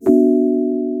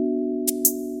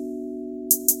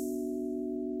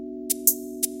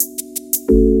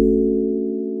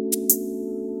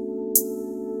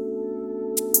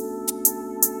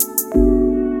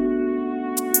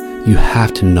you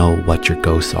have to know what your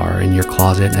ghosts are in your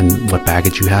closet and what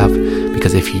baggage you have,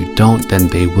 because if you don't, then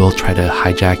they will try to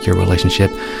hijack your relationship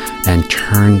and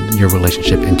turn your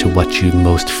relationship into what you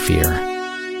most fear.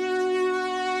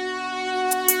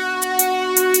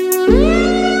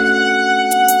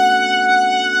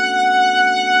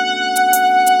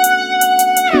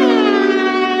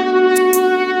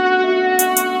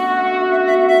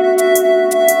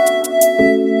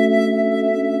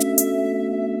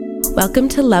 Welcome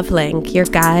to LoveLink, your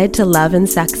guide to love and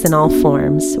sex in all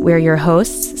forms. We're your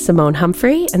hosts, Simone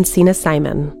Humphrey and Sina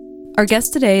Simon. Our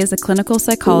guest today is a clinical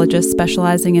psychologist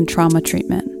specializing in trauma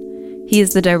treatment. He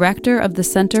is the director of the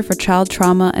Center for Child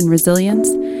Trauma and Resilience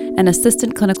and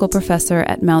assistant clinical professor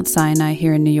at Mount Sinai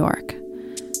here in New York.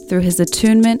 Through his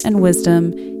attunement and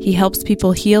wisdom, he helps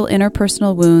people heal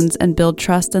interpersonal wounds and build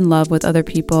trust and love with other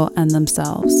people and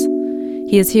themselves.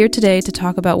 He is here today to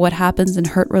talk about what happens in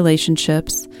hurt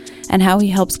relationships and how he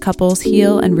helps couples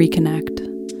heal and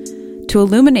reconnect. To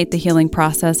illuminate the healing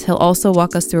process, he'll also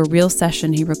walk us through a real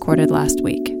session he recorded last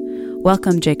week.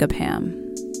 Welcome, Jacob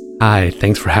Ham. Hi,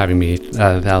 thanks for having me.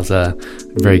 That was a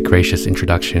very gracious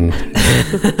introduction.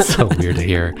 It's so weird to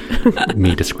hear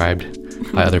me described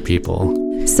by other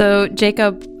people. So,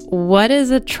 Jacob, what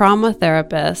is a trauma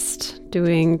therapist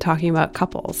talking about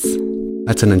couples?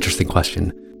 That's an interesting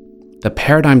question. The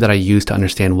paradigm that I use to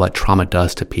understand what trauma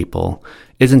does to people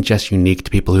isn't just unique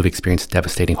to people who've experienced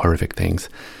devastating, horrific things.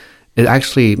 It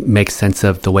actually makes sense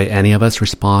of the way any of us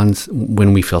responds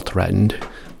when we feel threatened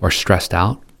or stressed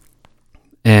out.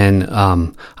 And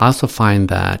I also find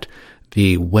that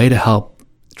the way to help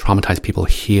traumatized people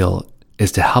heal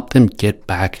is to help them get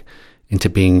back into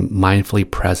being mindfully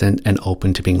present and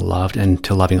open to being loved and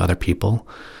to loving other people.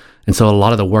 And so a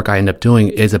lot of the work I end up doing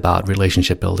is about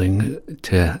relationship building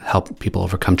to help people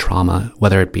overcome trauma,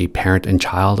 whether it be parent and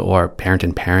child or parent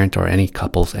and parent or any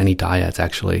couples, any dyads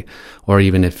actually, or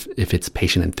even if it's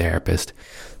patient and therapist.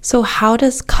 So how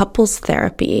does couples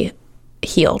therapy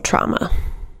heal trauma?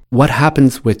 What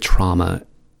happens with trauma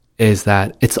is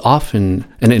that it's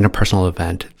often an interpersonal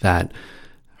event that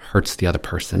hurts the other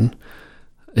person.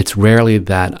 It's rare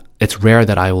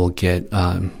that I will get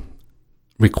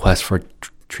requests for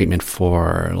treatment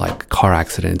for like car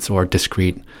accidents or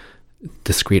discrete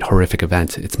horrific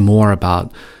events. It's more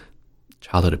about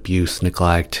childhood abuse,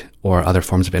 neglect, or other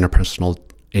forms of interpersonal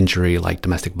injury like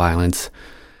domestic violence.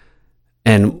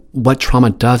 And what trauma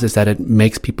does is that it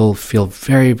makes people feel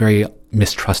very, very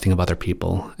mistrusting of other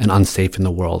people and unsafe in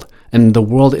the world. And the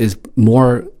world is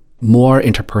more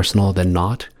interpersonal than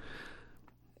not.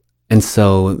 And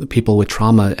so people with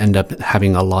trauma end up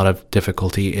having a lot of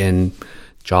difficulty in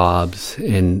jobs,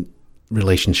 in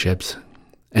relationships.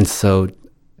 And so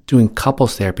doing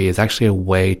couples therapy is actually a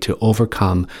way to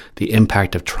overcome the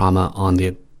impact of trauma on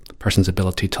the person's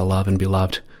ability to love and be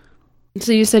loved.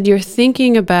 So you said you're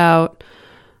thinking about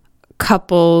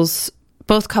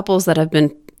both couples that have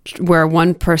been, where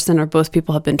one person or both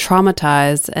people have been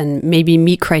traumatized and maybe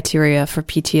meet criteria for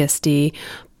PTSD,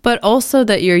 but also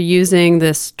that you're using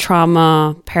this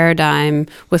trauma paradigm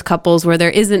with couples where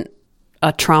there isn't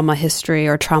a trauma history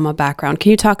or trauma background. Can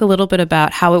you talk a little bit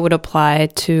about how it would apply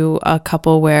to a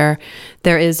couple where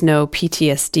there is no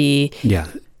PTSD? Yeah.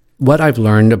 What I've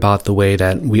learned about the way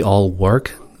that we all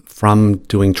work from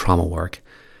doing trauma work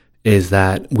is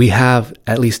that we have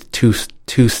at least two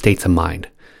states of mind.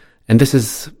 And this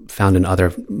is found in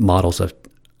other models of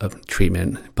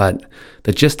treatment. But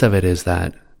the gist of it is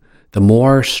that the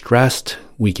more stressed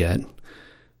we get,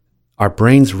 our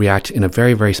brains react in a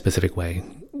very, very specific way.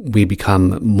 We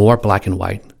become more black and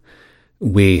white.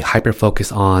 We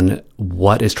hyper-focus on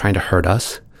what is trying to hurt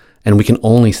us, and we can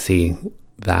only see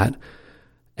that.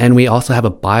 And we also have a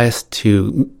bias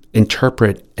to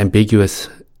interpret ambiguous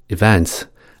events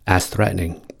as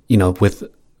threatening. You know,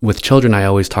 with children, I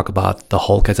always talk about the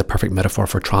Hulk as a perfect metaphor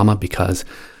for trauma because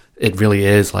it really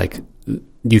is like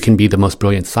you can be the most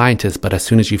brilliant scientist, but as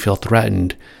soon as you feel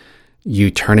threatened, you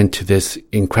turn into this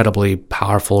incredibly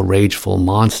powerful, rageful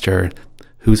monster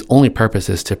whose only purpose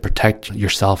is to protect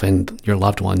yourself and your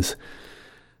loved ones.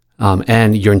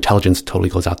 And your intelligence totally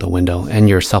goes out the window and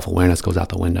your self-awareness goes out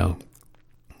the window.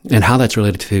 And how that's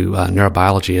related to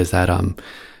neurobiology is that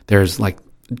there's like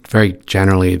very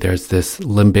generally, there's this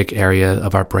limbic area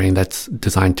of our brain that's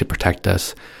designed to protect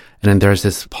us. And then there's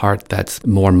this part that's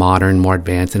more modern, more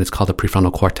advanced, and it's called the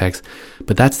prefrontal cortex.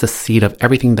 But that's the seat of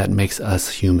everything that makes us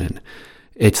human.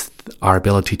 It's our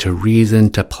ability to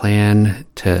reason, to plan,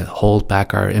 to hold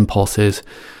back our impulses.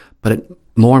 But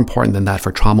more important than that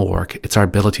for trauma work, it's our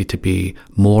ability to be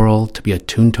moral, to be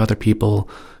attuned to other people,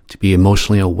 to be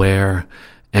emotionally aware,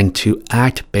 and to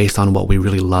act based on what we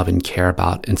really love and care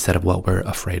about instead of what we're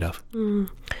afraid of.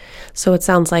 So it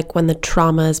sounds like when the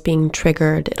trauma is being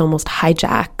triggered, it almost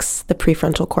hijacks the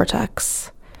prefrontal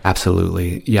cortex.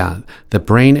 Absolutely. Yeah. The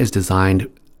brain is designed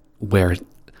where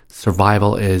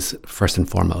survival is first and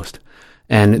foremost.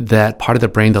 And that part of the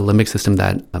brain, the limbic system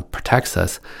that protects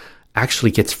us,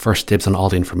 actually gets first dibs on all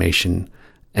the information.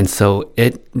 And so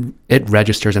it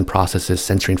registers and processes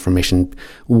sensory information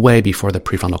way before the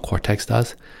prefrontal cortex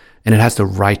does. And it has the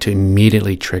right to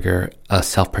immediately trigger a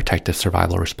self-protective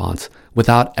survival response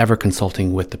without ever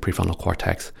consulting with the prefrontal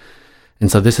cortex.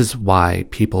 And so this is why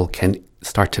people can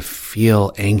start to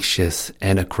feel anxious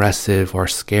and aggressive or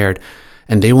scared,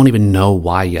 and they won't even know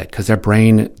why yet, because their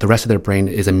brain, the rest of their brain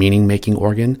is a meaning-making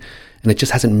organ, and it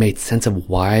just hasn't made sense of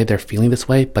why they're feeling this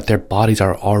way, but their bodies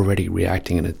are already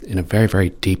reacting in a very, very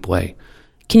deep way.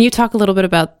 Can you talk a little bit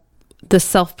about the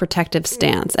self-protective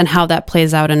stance and how that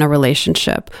plays out in a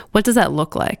relationship? What does that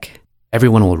look like?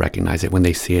 Everyone will recognize it when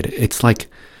they see it. It's like,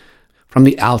 from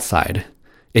the outside,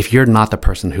 if you're not the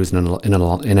person who's in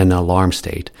an alarm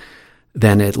state,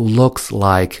 then it looks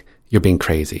like you're being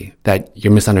crazy, that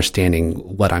you're misunderstanding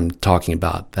what I'm talking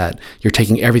about, that you're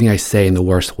taking everything I say in the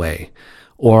worst way,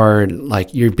 or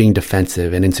like you're being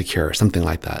defensive and insecure, something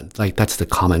like that. Like that's the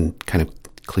common kind of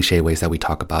cliche ways that we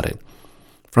talk about it.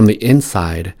 From the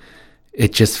inside,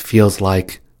 it just feels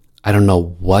like, I don't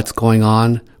know what's going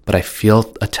on, but I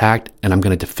feel attacked and I'm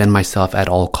going to defend myself at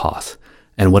all costs.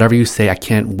 And whatever you say, I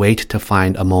can't wait to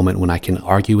find a moment when I can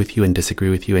argue with you and disagree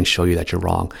with you and show you that you're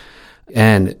wrong.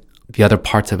 And the other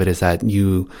parts of it is that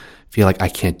you feel like, I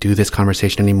can't do this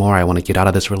conversation anymore. I want to get out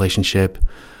of this relationship.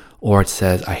 Or it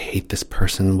says, I hate this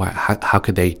person. How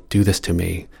could they do this to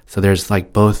me? So there's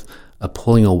like both a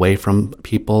pulling away from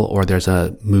people, or there's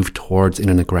a move towards in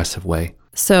an aggressive way.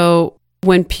 So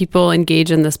when people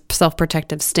engage in this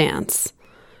self-protective stance,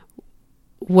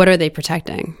 what are they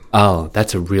protecting? Oh,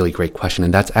 that's a really great question.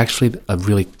 And that's actually a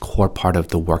really core part of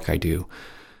the work I do.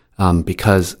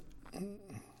 Because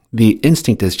the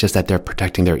instinct is just that they're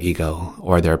protecting their ego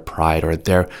or their pride, or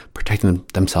they're protecting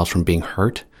themselves from being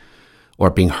hurt or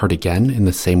being hurt again in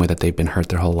the same way that they've been hurt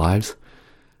their whole lives.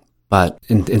 But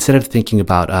instead of thinking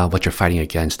about what you're fighting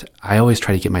against, I always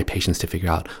try to get my patients to figure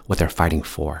out what they're fighting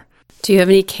for. Do you have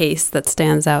any case that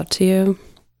stands out to you?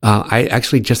 I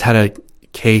actually just had a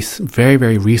case very,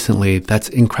 very recently that's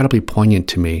incredibly poignant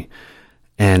to me,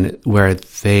 and where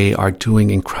they are doing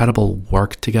incredible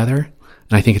work together.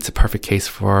 And I think it's a perfect case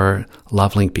for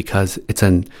LoveLink because it's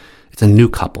a new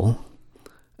couple,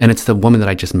 and it's the woman that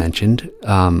I just mentioned.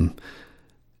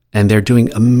 And they're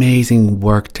doing amazing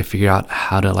work to figure out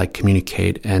how to like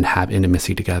communicate and have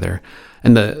intimacy together.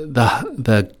 And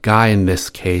the guy in this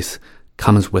case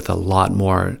comes with a lot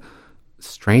more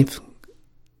strength.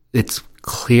 It's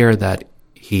clear that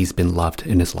he's been loved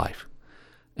in his life.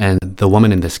 And the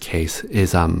woman in this case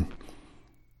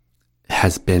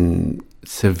has been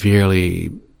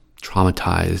severely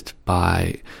traumatized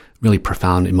by really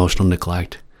profound emotional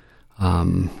neglect.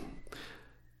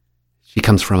 She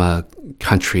comes from a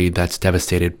country that's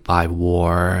devastated by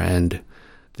war, and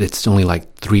it's only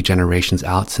like 3 generations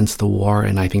out since the war,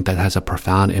 and I think that has a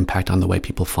profound impact on the way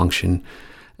people function.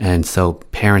 And so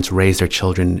parents raise their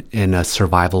children in a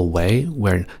survival way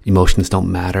where emotions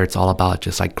don't matter. It's all about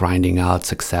just like grinding out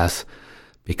success,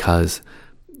 because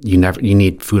you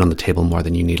need food on the table more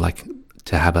than you need like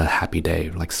to have a happy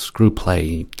day. Like screw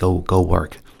play, go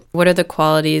work. What are the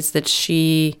qualities that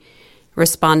she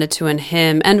responded to in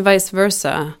him, and vice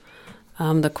versa?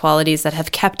 The qualities that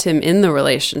have kept him in the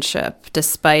relationship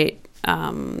despite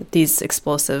these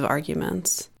explosive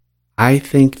arguments? I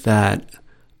think that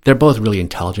they're both really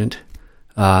intelligent.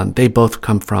 They both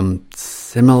come from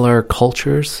similar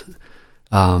cultures.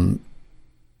 I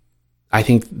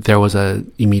think there was a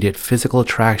immediate physical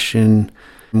attraction.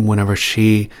 Whenever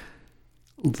she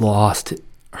lost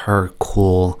her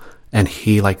cool and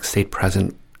he like stayed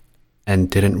present and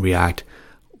didn't react,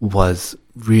 was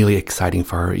really exciting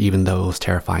for her, even though it was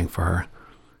terrifying for her,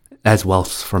 as well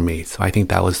as for me. So I think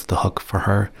that was the hook for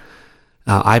her.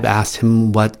 I've asked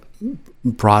him what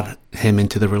brought him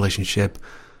into the relationship.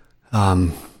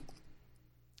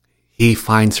 He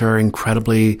finds her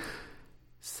incredibly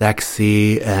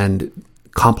sexy and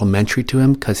complimentary to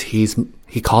him because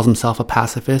he calls himself a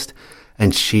pacifist,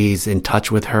 and she's in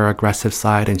touch with her aggressive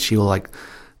side, and she will like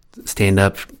stand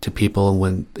up to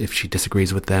people if she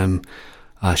disagrees with them.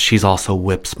 She's also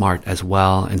whip smart as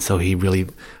well, and so he really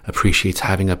appreciates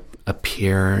having a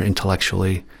peer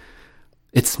intellectually.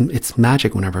 It's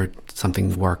magic whenever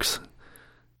something works.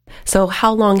 So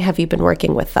how long have you been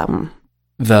working with them?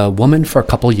 The woman for a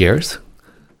couple years.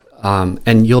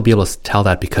 And you'll be able to tell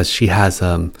that because she has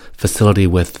facility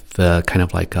with the kind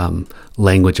of like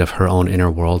language of her own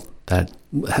inner world that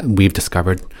we've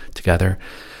discovered together.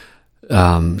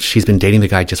 She's been dating the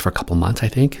guy just for a couple months, I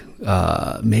think,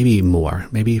 maybe more,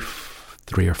 maybe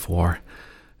 3 or 4.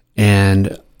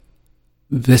 And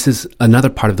this is another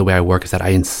part of the way I work, is that I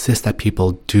insist that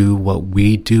people do what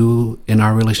we do in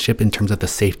our relationship in terms of the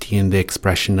safety and the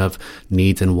expression of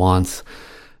needs and wants,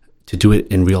 to do it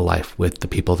in real life with the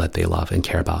people that they love and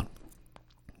care about.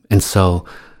 And so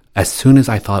as soon as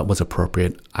I thought it was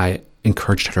appropriate, I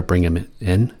encouraged her to bring him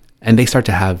in, and they start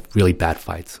to have really bad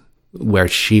fights where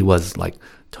she was like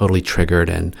totally triggered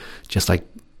and just like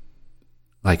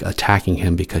attacking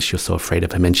him because she was so afraid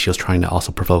of him, and she was trying to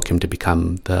also provoke him to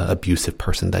become the abusive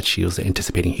person that she was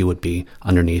anticipating he would be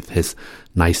underneath his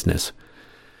niceness.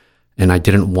 And I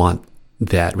didn't want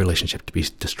that relationship to be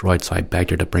destroyed, so I begged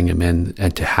her to bring him in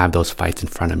and to have those fights in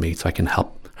front of me so I can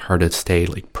help her to stay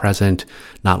like present,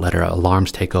 not let her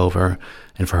alarms take over,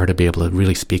 and for her to be able to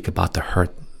really speak about the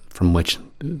hurt from which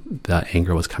the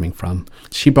anger was coming from.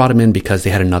 She brought him in because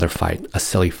they had another fight, a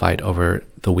silly fight over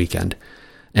the weekend.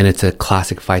 And it's a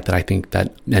classic fight that I think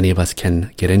that many of us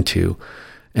can get into.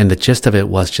 And the gist of it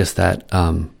was just that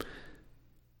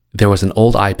there was an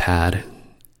old iPad,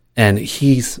 and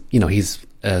he's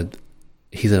a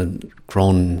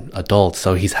grown adult,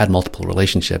 so he's had multiple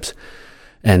relationships.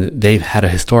 And they've had a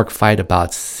historic fight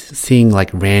about seeing like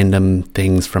random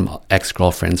things from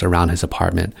ex-girlfriends around his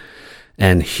apartment.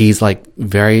 And he's like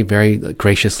very, very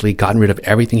graciously gotten rid of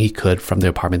everything he could from the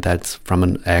apartment that's from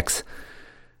an ex.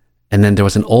 And then there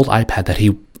was an old iPad that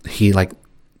he like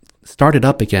started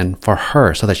up again for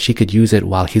her so that she could use it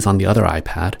while he's on the other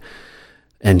iPad.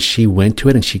 And she went to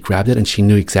it and she grabbed it and she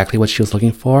knew exactly what she was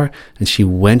looking for. And she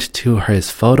went to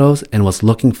his photos and was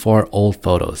looking for old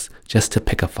photos just to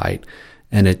pick a fight.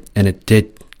 And it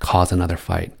did cause another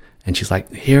fight. And she's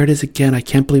like, here it is again. I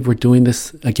can't believe we're doing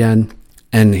this again.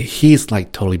 And he's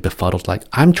like totally befuddled. Like,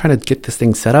 I'm trying to get this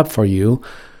thing set up for you,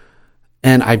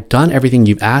 and I've done everything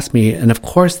you've asked me. And of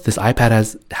course, this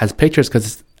iPad has pictures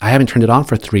because I haven't turned it on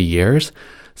for 3 years.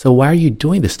 So why are you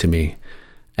doing this to me?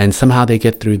 And somehow they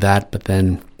get through that. But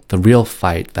then the real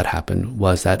fight that happened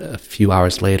was that a few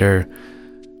hours later,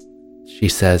 she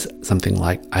says something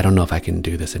like, I don't know if I can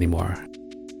do this anymore.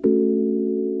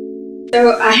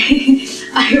 So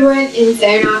I went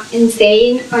insane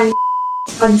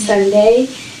on Sunday,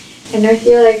 and I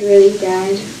feel like really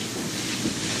bad.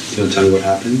 You want to tell me what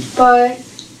happened? But,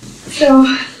 so,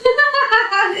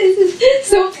 this is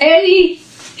so petty.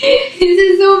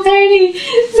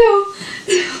 So,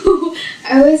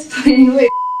 I was playing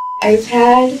with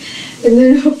iPad, and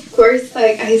then of course,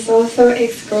 like, I saw some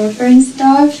ex-girlfriend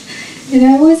stuff, and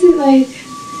I wasn't, like,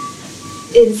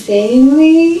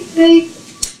 insanely, like,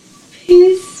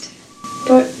 pissed,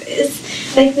 but it's,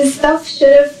 like, the stuff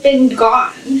should have been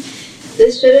gone.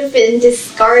 This should have been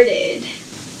discarded.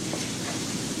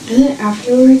 And then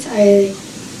afterwards, I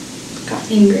got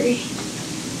angry.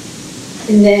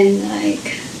 And then,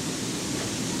 like,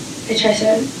 I tried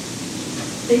to,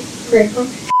 like, break up.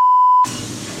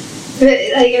 But,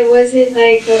 like, it wasn't,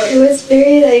 like, it was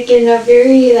very, like, in a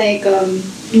very, like,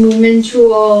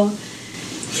 momental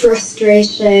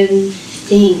frustration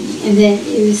thing. And then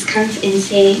it was kind of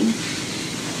insane.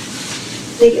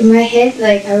 Like, in my head,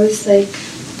 like, I was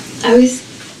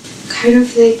kind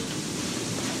of, like,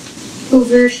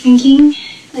 overthinking,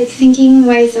 like, thinking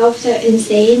myself to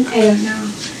insane, I don't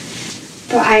know.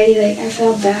 But I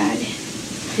felt bad,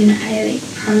 and I, like,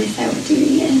 promised I would do it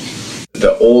again.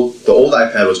 The old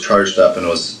iPad was charged up and it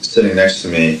was sitting next to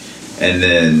me, and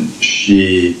then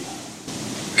she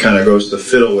kind of goes to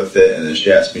fiddle with it, and then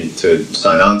she asked me to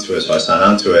sign on to it, so I signed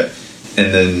on to it,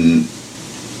 and then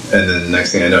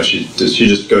next thing I know, she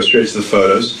just goes straight to the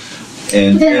photos.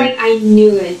 And then, like, I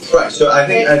knew it. Right, so I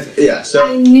think, like, so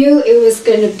I knew it was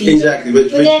gonna be exactly, but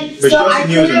she also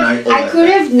knew it was an iPad. I could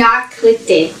have not clicked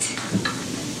it.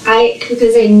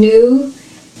 Because I knew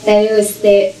that it was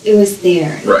there. It was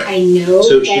there. Right. I know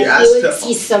so that she he would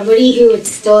see somebody who would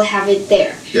still have it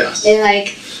there. Yes. And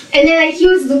then he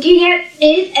was looking at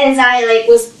it as I, like,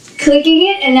 was clicking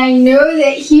it, and I know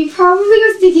that he probably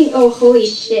was thinking, oh, holy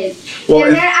shit. Well,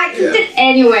 and then I clicked it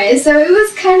anyway, so it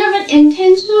was kind of an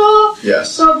intentional,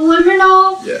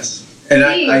 subliminal. Yes. And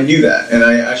I knew that, and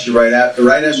I actually right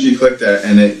after you clicked that,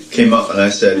 and it came up, and I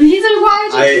said, and he's like, why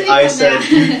did you click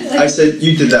that? I said,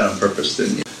 you did that on purpose,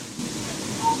 didn't you?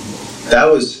 That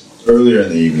was earlier in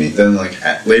the evening. Then, like,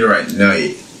 later at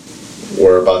night,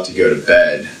 we're about to go to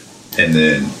bed, and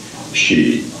then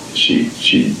she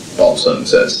all of a sudden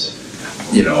says,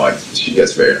 she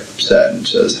gets very upset and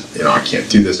says, I can't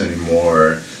do this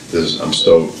anymore. I'm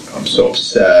so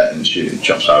upset, and she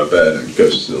jumps out of bed and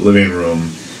goes to the living room,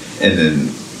 and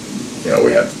then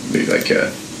we have maybe like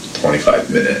a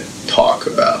 25-minute talk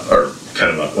about, or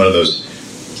kind of one of those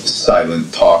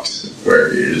silent talks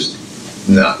where you're just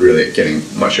not really getting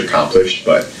much accomplished,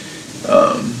 but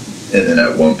and then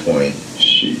at one point I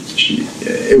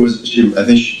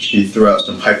think she threw out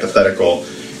some hypothetical,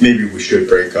 maybe we should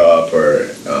break up, or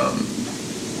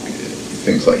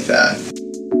things like that.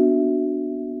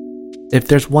 If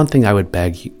there's one thing I would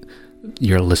beg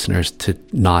your listeners to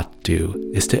not do,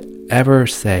 is to ever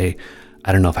say,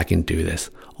 I don't know if I can do this.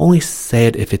 Only say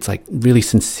it if it's like really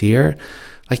sincere.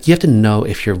 Like, you have to know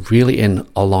if you're really in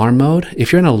alarm mode.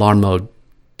 If you're in alarm mode,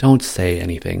 don't say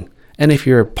anything. And if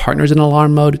your partner's in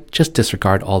alarm mode, just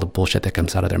disregard all the bullshit that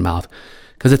comes out of their mouth.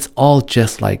 Because it's all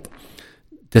just like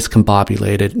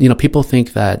discombobulated. People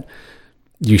think that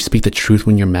you speak the truth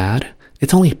when you're mad.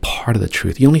 It's only part of the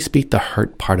truth. You only speak the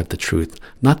hurt part of the truth,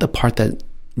 not the part that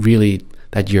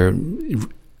you're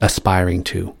aspiring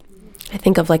to. I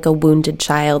think of like a wounded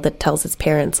child that tells its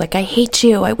parents, like, I hate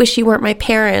you, I wish you weren't my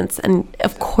parents. And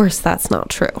of course that's not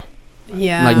true.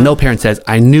 Yeah. Like, no parent says,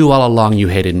 I knew all along you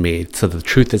hated me, so the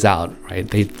truth is out, right?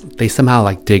 They somehow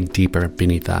like dig deeper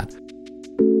beneath that.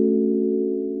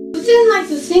 But then, like,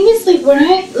 the thing is,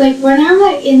 when I'm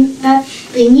like in that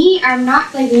thingy, I'm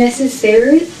not like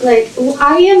necessarily like,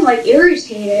 I am like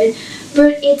irritated,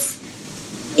 but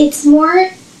it's more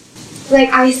like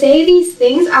I say these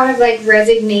things out of like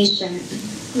resignation,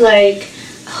 like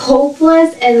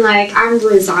hopeless, and like I'm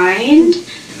resigned,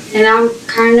 and I'm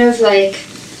kind of like,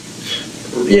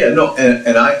 yeah, no,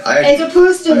 and I as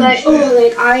opposed to like,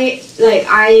 I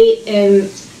am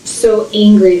so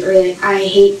angry, or like I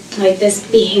hate, like this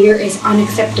behavior is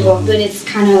unacceptable, but it's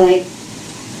kind of like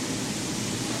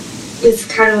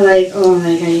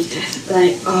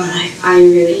I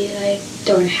really like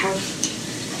don't have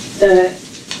the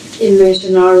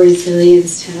emotional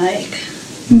resilience to like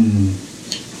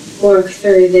work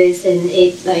through this, and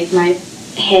it like my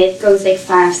head goes like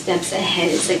 5 steps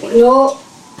ahead. It's like no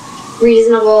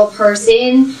reasonable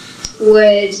person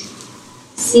would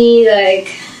see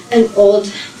like an old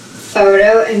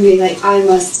photo and be like, I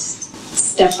must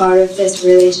step out of this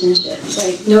relationship.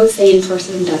 Like, no sane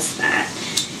person does that.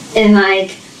 And like,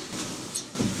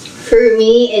 for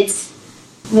me, it's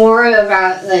more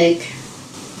about like,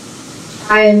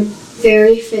 I'm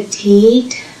very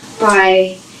fatigued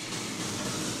by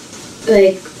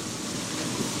like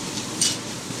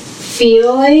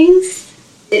feelings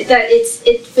that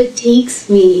it fatigues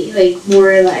me, like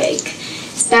more like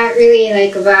it's not really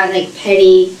like about like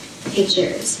petty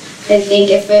pictures. I think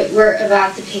if it were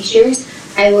about the pictures,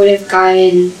 I would have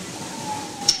gotten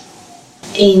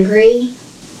angry,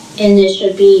 and it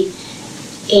should be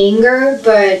anger,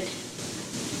 but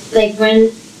like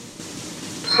when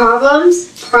problems,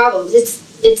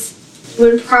 it's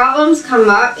when problems come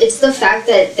up, it's the fact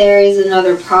that there is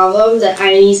another problem that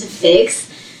I need to fix.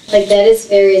 Like, that is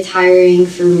very tiring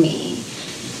for me.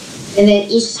 And then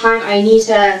each time I need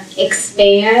to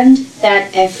expand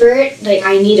that effort, like,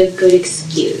 I need a good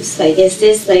excuse. Like, is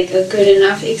this, like, a good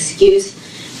enough excuse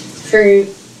for,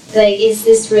 like, is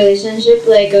this relationship,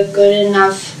 like, a good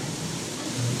enough,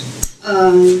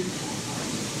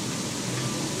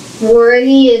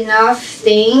 worthy enough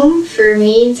thing for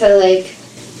me to, like,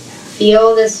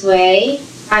 feel this way?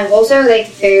 I'm also,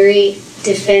 like, very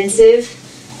defensive,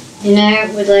 and I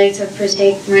would like to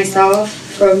protect myself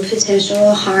from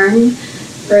potential harm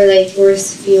or like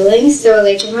worse feelings. So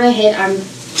like in my head, I'm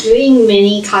doing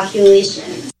many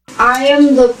calculations. I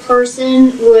am the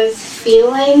person with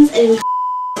feelings, and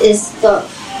is the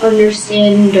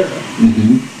understander.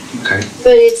 Mm-hmm. Okay.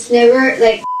 But it's never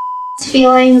like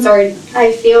feelings are,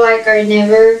 I feel like, are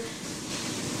never,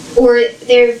 or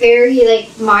they're very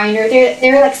like minor.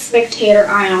 They're like spectator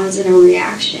ions in a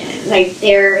reaction. Like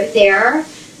they're there,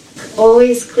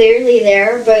 always clearly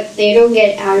there, but they don't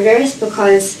get addressed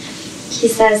because he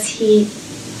says he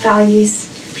values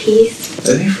peace.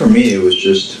 I think for me it was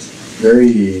just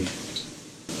very,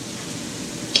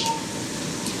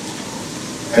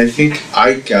 I think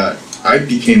I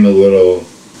became a little,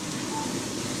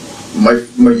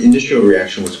 my initial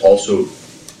reaction was also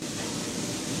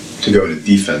to go into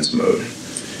defense mode,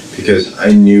 because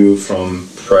I knew from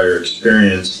prior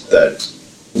experience that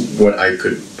what I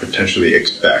could potentially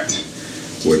expect,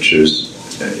 which is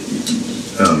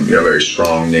a very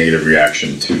strong negative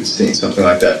reaction to seeing something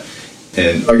like that.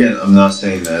 And again, I'm not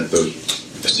saying that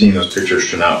seeing those pictures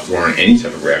should not warrant any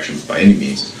type of reaction by any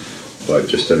means, but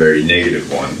just a very negative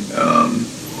one.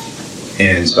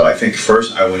 And so I think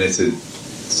first I went into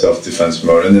self-defense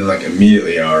mode, and then like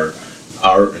immediately our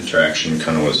our interaction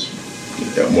kind of was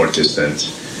more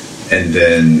distant. And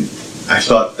then I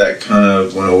thought that kind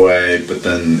of went away, but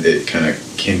then it kind of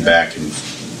came back in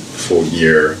full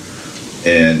gear.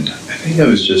 And I think I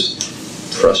was just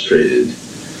frustrated.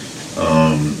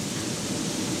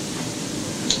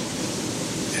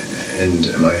 And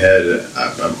in my head,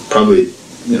 I'm probably,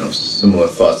 similar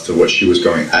thoughts to what she was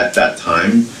going at that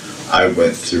time. I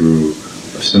went through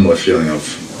a similar feeling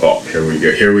of, oh, here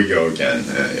we go again.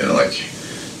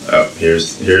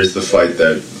 Here's the fight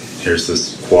here's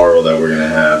this quarrel that we're gonna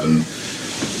have, and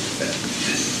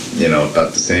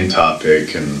about the same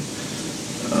topic, and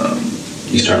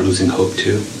you start losing hope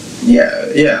too.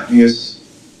 Yeah. I guess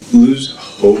lose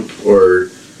hope, or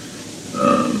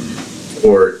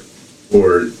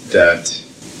that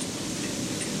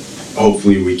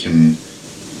hopefully we can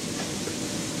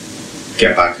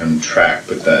get back on track,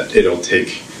 but that it'll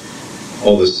take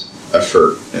all this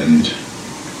effort and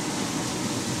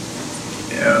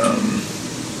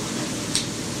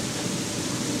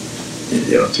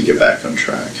to get back on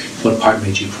track. What part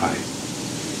made you cry?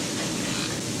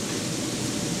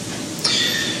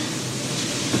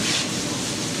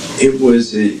 It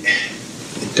was I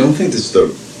don't think this is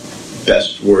the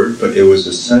best word, but it was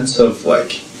a sense of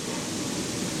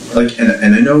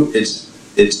and I know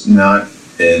it's not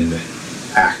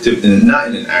not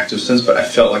in an active sense, but I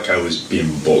felt like I was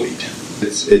being bullied.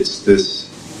 It's this,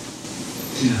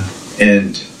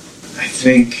 and I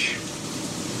think,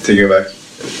 to go back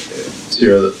to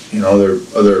your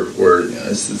other word,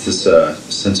 it's this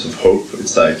sense of hope.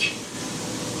 It's like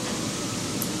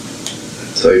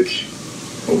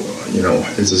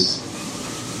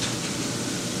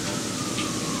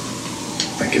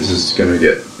is this gonna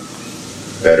get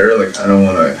better? I don't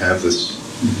want to have this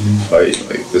fight,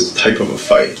 this type of a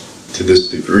fight to this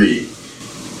degree,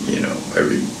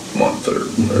 every month or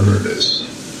whatever it is.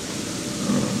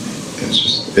 It's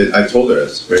just, I told her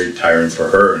it's very tiring for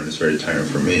her and it's very tiring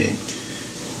for me.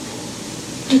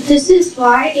 But this is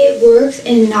why it works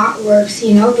and not works,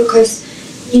 because,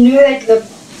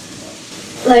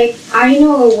 I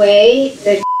know a way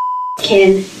that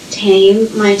can tame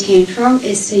my tantrum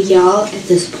is to yell at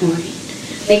this point.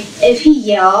 If he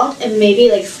yelled and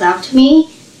maybe slapped me,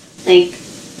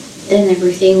 then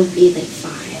everything would be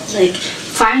fine.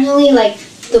 Finally,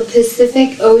 the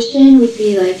Pacific Ocean would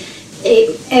be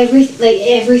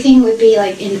everything would be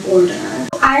in order.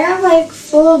 I have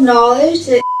full knowledge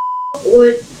that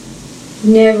would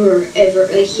never ever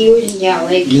he wouldn't yell,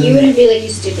 he wouldn't be you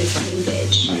stupid fucking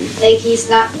bitch. He's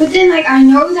not. But then I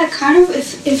know that kind of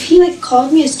if he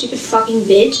called me a stupid fucking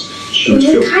bitch, it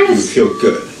would feel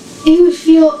good. It would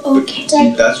feel okay.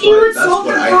 That's what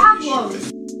I had an issue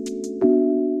with.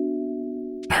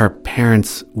 Her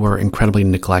parents were incredibly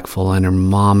neglectful, and her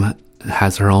mom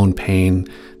has her own pain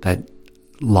that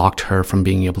locked her from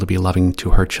being able to be loving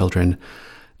to her children.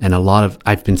 And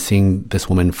I've been seeing this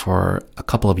woman for a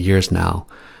couple of years now,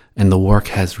 and the work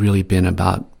has really been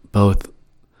about both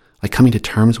coming to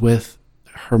terms with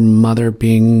her mother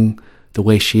being the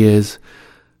way she is,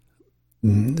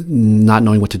 not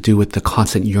knowing what to do with the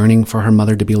constant yearning for her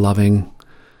mother to be loving,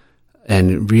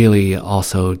 and really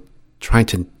also trying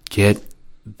to get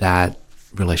that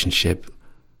relationship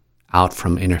out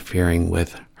from interfering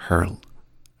with her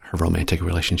romantic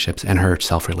relationships and her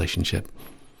self-relationship,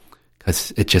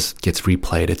 because it just gets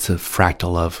replayed. It's a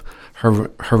fractal of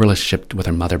her relationship with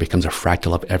her mother becomes a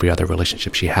fractal of every other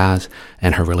relationship she has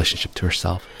and her relationship to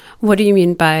herself. What do you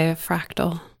mean by a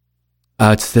fractal?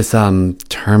 It's this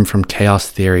term from chaos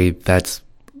theory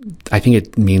I think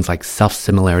it means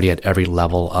self-similarity at every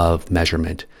level of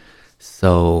measurement.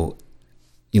 So,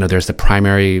 there's the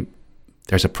primary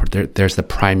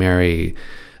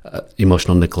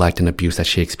emotional neglect and abuse that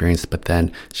she experienced, but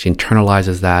then she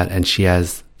internalizes that, and she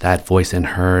has that voice in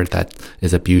her that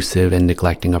is abusive and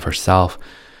neglecting of herself.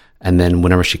 And then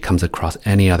whenever she comes across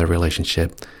any other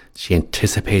relationship, she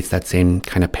anticipates that same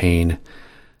kind of pain.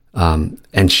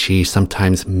 And she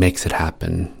sometimes makes it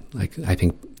happen. I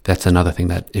think that's another thing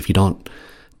that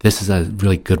this is a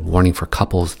really good warning for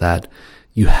couples, that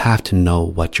you have to know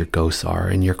what your ghosts are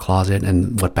in your closet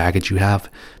and what baggage you have,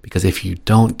 because if you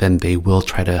don't, then they will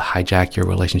try to hijack your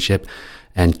relationship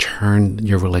and turn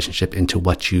your relationship into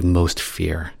what you most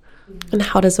fear. And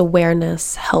how does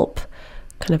awareness help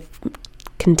kind of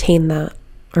contain that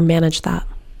or manage that?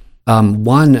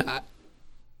 One,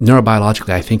 neurobiologically,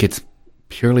 I think it's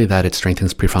purely that it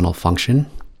strengthens prefrontal function.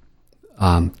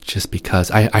 Just because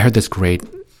I heard this great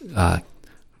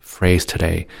phrase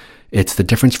today. It's the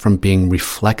difference from being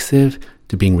reflexive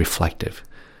to being reflective.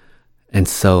 And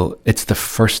so it's the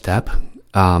first step.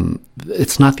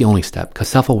 It's not the only step, because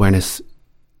self-awareness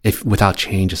if without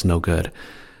change is no good.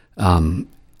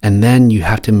 And then you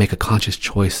have to make a conscious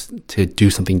choice to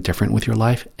do something different with your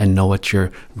life and know what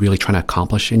you're really trying to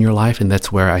accomplish in your life. And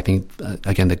that's where I think,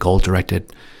 again, the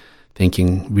goal-directed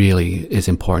thinking really is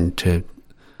important to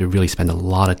really spend a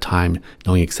lot of time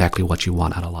knowing exactly what you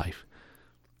want out of life.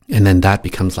 And then that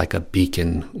becomes like a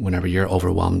beacon whenever you're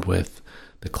overwhelmed with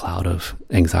the cloud of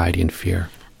anxiety and fear.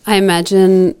 I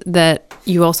imagine that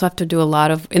you also have to do a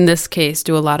lot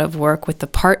of work with the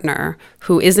partner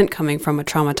who isn't coming from a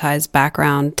traumatized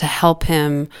background to help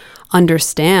him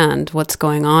understand what's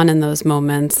going on in those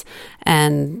moments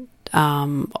and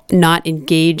not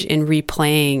engage in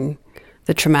replaying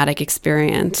the traumatic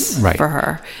experience for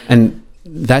her. And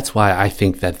that's why I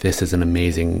think that this is an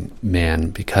amazing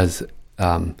man, because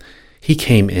he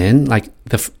came in, like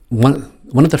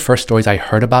one of the first stories I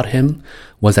heard about him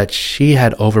was that she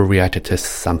had overreacted to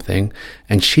something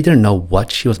and she didn't know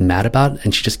what she was mad about,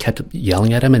 and she just kept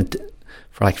yelling at him and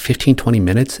for like 15, 20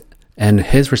 minutes. And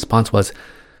his response was,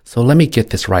 so let me get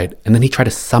this right. And then he tried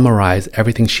to summarize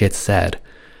everything she had said.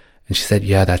 And she said,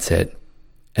 yeah, that's it.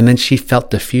 And then she felt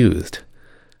diffused.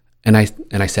 And I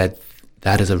said,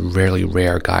 that is a really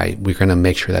rare guy. We're going to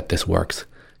make sure that this works.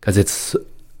 Because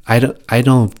I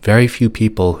know very few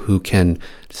people who can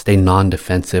stay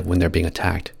non-defensive when they're being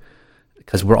attacked,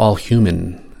 because we're all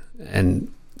human.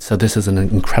 And so this is an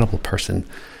incredible person.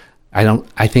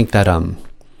 I think that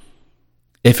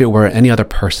if it were any other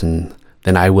person,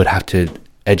 then I would have to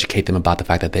educate them about the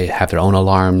fact that they have their own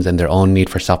alarms and their own need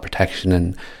for self-protection,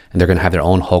 and they're going to have their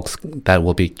own hulks that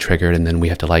will be triggered, and then we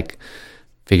have to like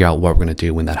figure out what we're going to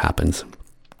do when that happens.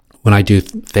 When I do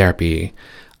therapy,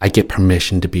 I get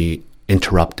permission to be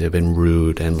interruptive and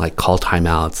rude and like call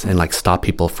timeouts and like stop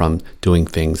people from doing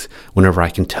things whenever I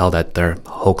can tell that their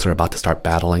hulks are about to start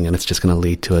battling and it's just going to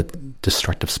lead to a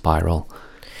destructive spiral.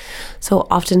 So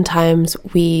oftentimes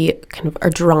we kind of are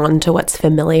drawn to what's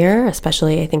familiar,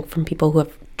 especially I think from people who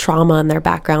have trauma in their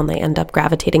background. They end up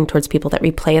gravitating towards people that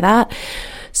replay that.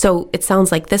 So it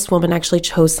sounds like this woman actually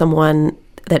chose someone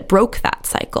that broke that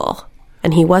cycle,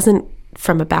 and he wasn't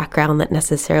from a background that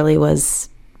necessarily was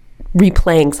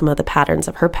replaying some of the patterns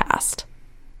of her past.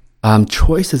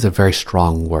 Choice is a very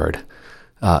strong word.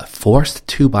 Forced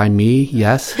to by me,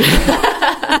 yes.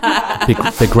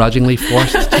 Begrudgingly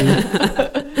forced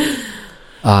to.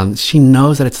 She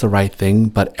knows that it's the right thing,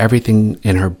 but everything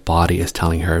in her body is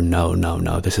telling her,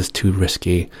 no, this is too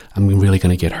risky. I'm really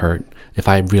going to get hurt. If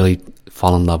I really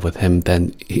fall in love with him,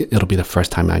 then it'll be the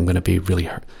first time I'm going to be really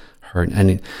hurt.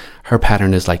 And her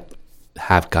pattern is like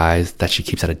have guys that she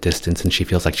keeps at a distance, and she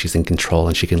feels like she's in control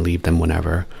and she can leave them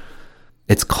whenever.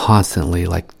 It's constantly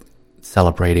like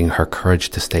celebrating her courage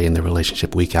to stay in the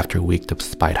relationship week after week,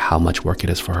 despite how much work it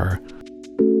is for her.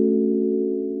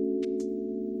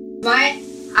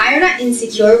 I'm not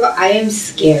insecure, but I am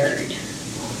scared.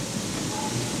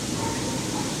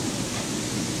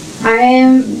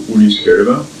 What are you scared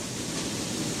about?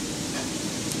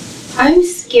 I'm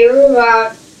scared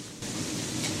about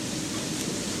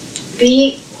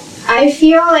I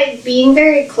feel like being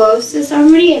very close to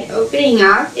somebody and opening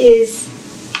up is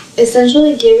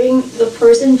essentially giving the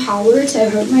person power to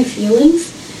hurt my feelings.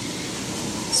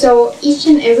 So each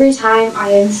and every time I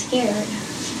am scared.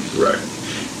 Right.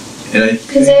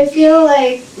 Because I feel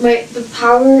like the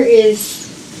power is,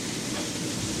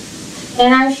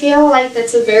 and I feel like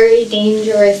that's a very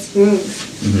dangerous move.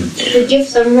 Mm-hmm. To give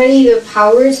somebody the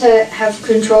power to have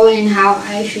control in how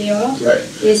I feel. Right.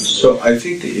 So I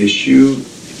think the issue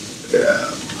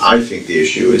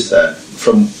is that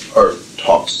from our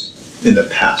talks in the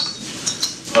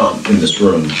past, in this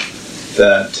room,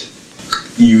 that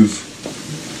you've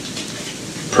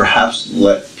perhaps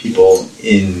let people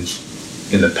in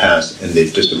the past and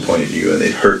they've disappointed you and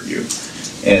they've hurt you,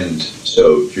 and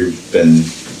so you've been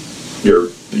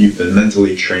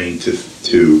mentally trained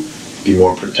to be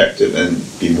more protective and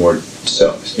be more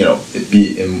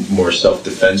be in more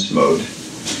self-defense mode,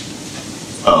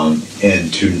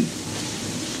 and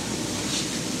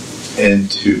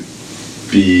to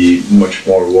be much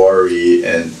more wary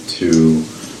and to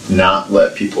not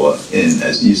let people in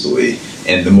as easily.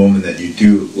 And the moment that you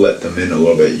do let them in a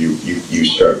little bit, you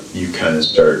kind of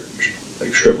start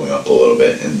like shriveling up a little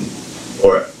bit, and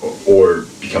or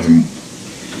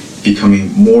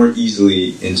becoming more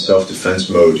easily in self-defense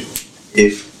mode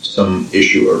if some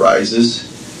issue arises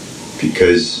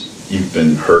because you've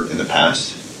been hurt in the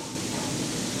past.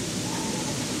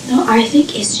 No, I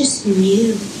think it's just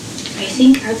new.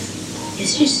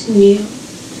 It's just new.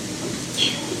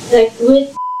 Like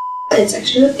with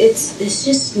it's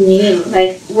just new.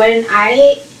 Like when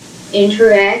I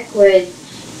interact with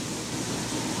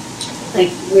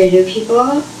like random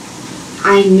people,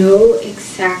 I know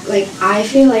exactly, like, I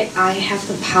feel like I have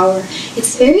the power.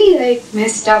 It's very, like,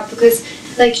 messed up because,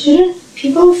 like, shouldn't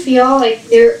people feel like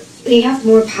they have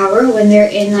more power when they're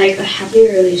in, like, a happy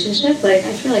relationship? Like,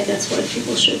 I feel like that's what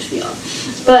people should feel.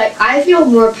 But I feel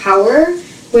more power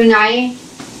when I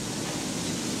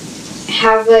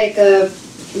have, like,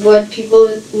 what people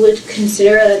would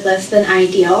consider less than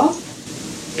ideal,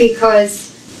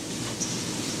 because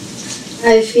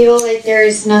I feel like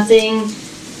there's nothing,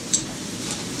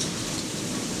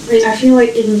 like, I feel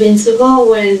like invincible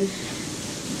when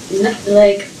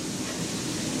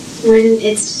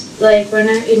it's like when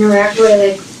I interact with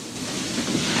like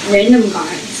random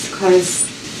guys,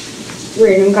 because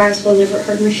random guys will never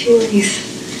hurt my feelings.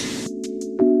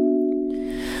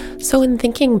 So in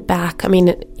thinking back, I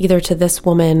mean, either to this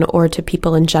woman or to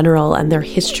people in general and their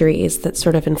histories that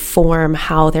sort of inform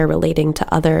how they're relating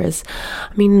to others,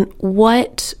 I mean,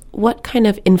 what kind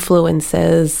of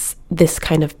influences this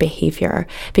kind of behavior?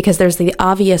 Because there's the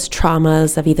obvious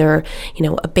traumas of either, you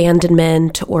know,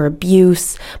 abandonment or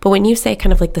abuse. But when you say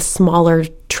kind of like the smaller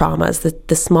traumas,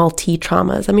 the small t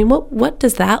traumas, I mean, what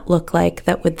does that look like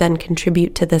that would then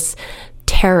contribute to this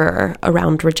terror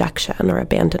around rejection or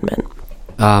abandonment?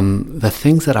 The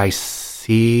things that I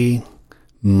see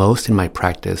most in my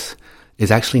practice is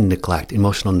actually neglect.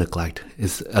 Emotional neglect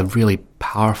is a really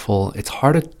powerful, it's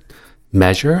hard to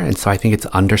measure, and so I think it's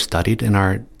understudied in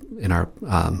our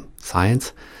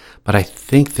science. But I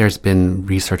think there's been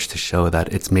research to show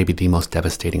that it's maybe the most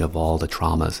devastating of all the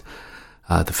traumas.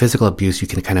 The physical abuse you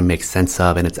can kind of make sense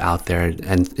of, and it's out there,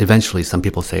 and eventually some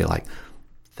people say, like,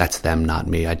 that's them, not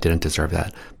me, I didn't deserve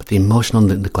that. But the emotional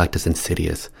neglect is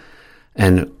insidious.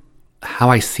 And how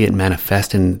I see it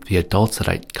manifest in the adults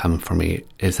that come for me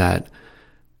is that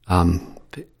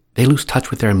they lose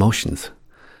touch with their emotions,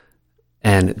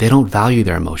 and they don't value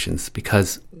their emotions,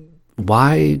 because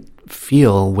why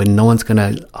feel when no one's going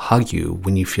to hug you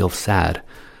when you feel sad?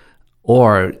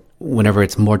 Or whenever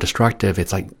it's more destructive,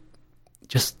 it's like,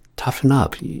 just toughen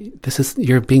up.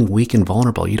 You're being weak and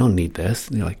vulnerable. You don't need this.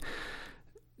 You're like,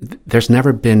 there's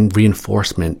never been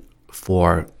reinforcement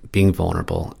for being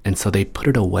vulnerable. And so they put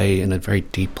it away in a very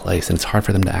deep place, and it's hard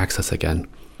for them to access again.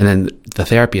 And then the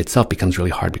therapy itself becomes really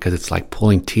hard, because it's like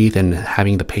pulling teeth and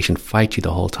having the patient fight you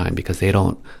the whole time, because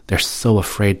they're so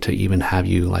afraid to even have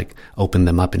you like open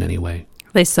them up in any way.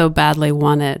 They so badly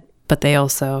want it, but they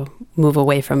also move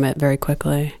away from it very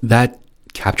quickly. That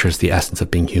captures the essence of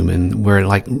being human. We're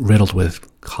like riddled with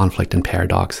conflict and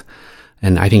paradox.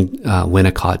 And I think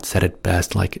Winnicott said it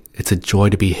best, like, it's a joy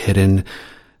to be hidden,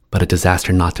 but a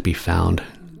disaster not to be found.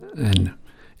 And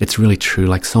it's really true.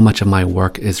 Like, so much of my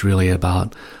work is really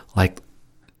about like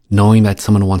knowing that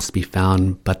someone wants to be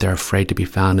found, but they're afraid to be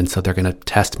found. And so they're going to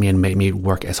test me and make me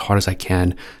work as hard as I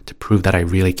can to prove that I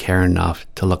really care enough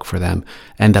to look for them,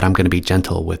 and that I'm going to be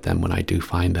gentle with them when I do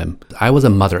find them. I was a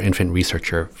mother-infant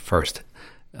researcher first,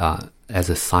 as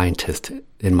a scientist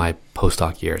in my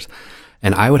postdoc years.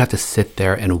 And I would have to sit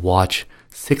there and watch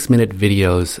 6-minute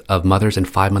videos of mothers and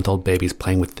 5-month-old babies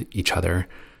playing with each other,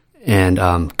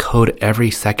 and code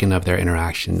every second of their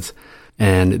interactions.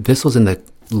 And this was in the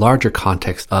larger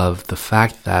context of the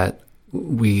fact that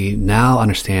we now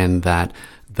understand that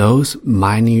those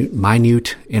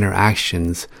minute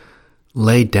interactions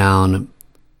lay down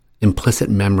implicit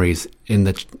memories in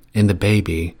the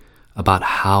baby about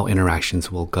how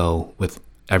interactions will go with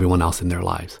everyone else in their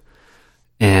lives.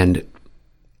 And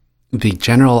the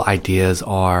general ideas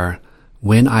are,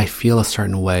 when I feel a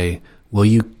certain way, will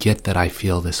you get that I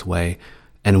feel this way?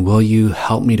 And will you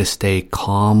help me to stay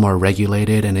calm or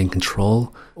regulated and in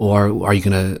control? Or are you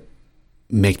going to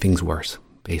make things worse,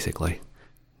 basically?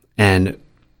 And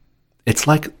it's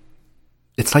like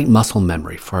muscle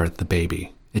memory for the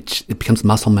baby. It becomes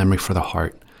muscle memory for the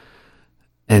heart.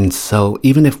 And so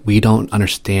even if we don't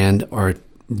understand or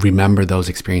remember those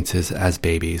experiences as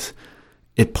babies,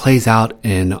 it plays out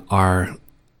in our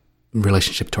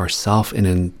relationship to ourselves and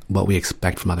in what we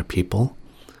expect from other people.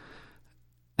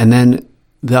 And then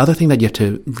the other thing that you have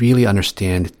to really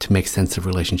understand to make sense of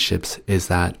relationships is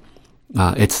that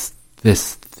it's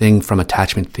this thing from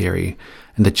attachment theory.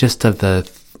 And the gist of the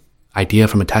idea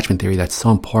from attachment theory that's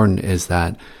so important is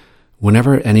that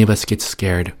whenever any of us get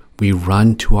scared, we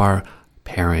run to our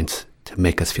parents to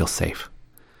make us feel safe.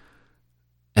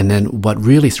 And then what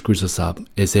really screws us up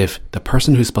is if the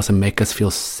person who's supposed to make us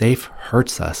feel safe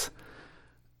hurts us,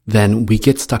 then we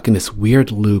get stuck in this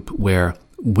weird loop where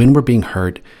when we're being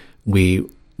hurt, we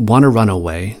want to run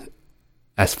away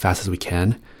as fast as we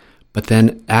can. But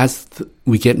then as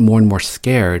we get more and more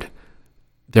scared,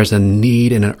 there's a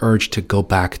need and an urge to go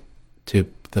back to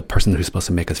the person who's supposed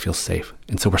to make us feel safe.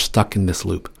 And so we're stuck in this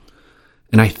loop.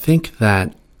 And I think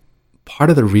that part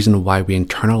of the reason why we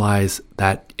internalize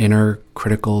that inner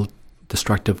critical,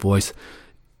 destructive voice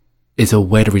is a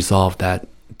way to resolve that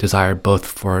desire, both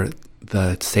for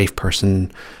the safe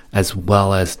person as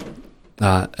well as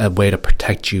a way to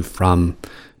protect you from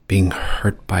being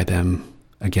hurt by them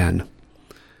again.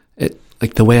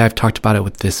 Like the way I've talked about it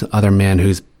with this other man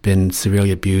who's been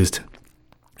severely abused,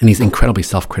 and he's incredibly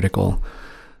self-critical,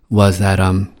 was that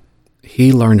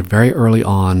he learned very early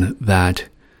on that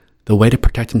the way to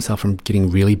protect himself from getting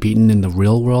really beaten in the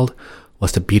real world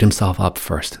was to beat himself up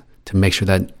first, to make sure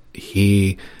that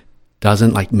he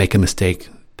doesn't like make a mistake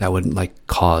that would like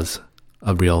cause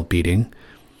a real beating.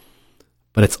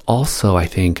 But it's also, I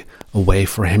think, a way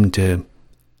for him to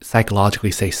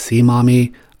psychologically say, see,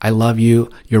 mommy, I love you.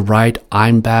 You're right.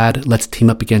 I'm bad. Let's team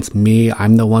up against me.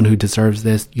 I'm the one who deserves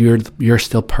this. You're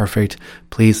still perfect.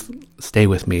 Please stay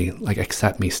with me. Like,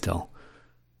 accept me still.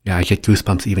 Yeah, I get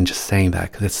goosebumps even just saying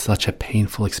that, because it's such a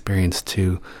painful experience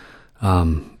to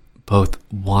both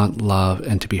want love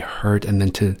and to be hurt, and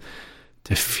then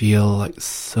to feel like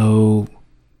so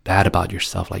bad about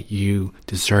yourself, like you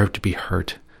deserve to be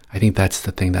hurt. I think that's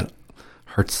the thing that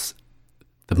hurts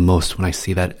the most when I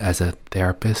see that as a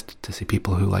therapist, to see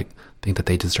people who like think that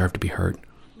they deserve to be hurt.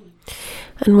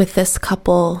 And with this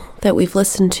couple that we've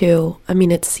listened to, I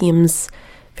mean, it seems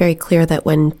very clear that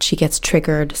when she gets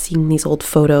triggered, seeing these old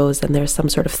photos and there's some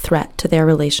sort of threat to their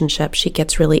relationship, she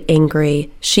gets really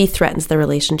angry. She threatens the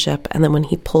relationship. And then when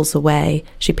he pulls away,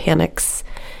 she panics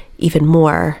even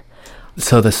more.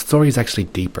 So the story is actually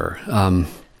deeper.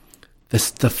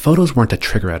 The photos weren't a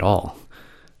trigger at all.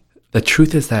 The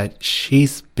truth is that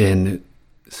she's been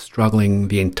struggling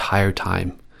the entire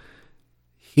time.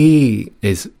 He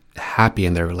is happy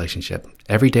in their relationship.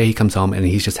 Every day he comes home and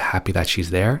he's just happy that she's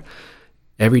there.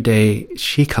 Every day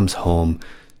she comes home,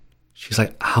 she's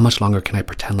like, how much longer can I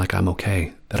pretend like I'm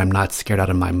okay? That I'm not scared out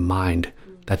of my mind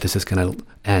that this is going to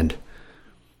end.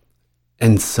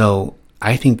 And so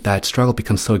I think that struggle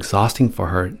becomes so exhausting for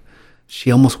her.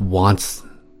 She almost wants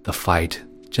the fight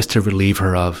just to relieve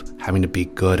her of having to be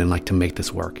good and like to make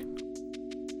this work.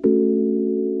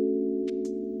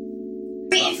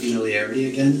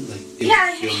 Familiarity again? Like,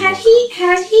 yeah, had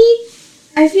he,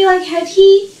 I feel like had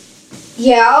he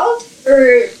yelled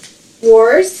or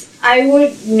worse, I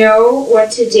would know what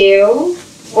to do,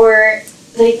 or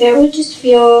like that would just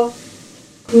feel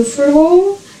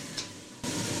comfortable.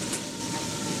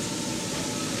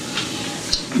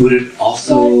 Would it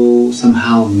also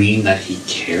somehow mean that he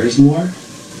cares more?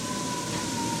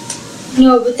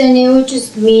 No, but then it would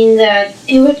just mean that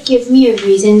it would give me a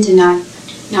reason to not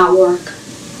work.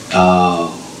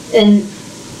 Oh. And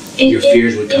your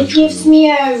fears would come true. It gives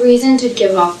me a reason to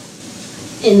give up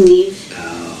and leave.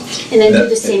 Oh. And then do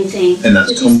the same thing. And that's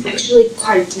which comforting. is actually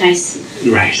quite nice.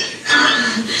 Right.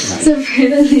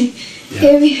 Surprisingly.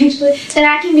 Yeah. Then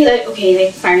I can be like, okay,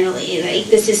 like finally, like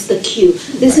this is the cue.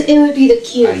 It would be the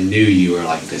cue. I knew you were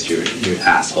like this. You're an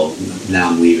asshole. Now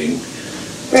I'm leaving.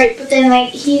 Right, but then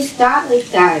like he's not like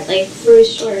that. Like for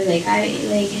sure,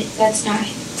 that's not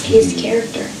his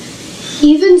character.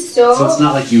 Even so. So it's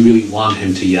not like you really want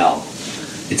him to yell.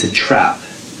 It's a trap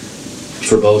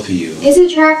for both of you. It's a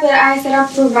trap that I set up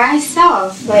for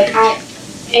myself. Like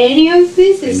any of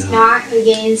this is not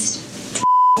against.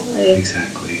 Like,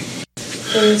 exactly.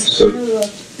 So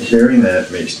hearing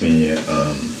that makes me again,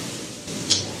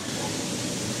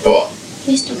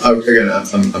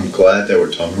 I'm glad that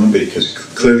we're talking about it, because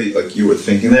clearly like you were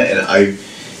thinking that, and I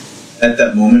at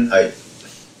that moment I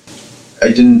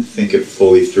didn't think it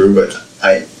fully through, but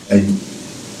I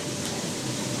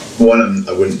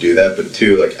wouldn't do that, but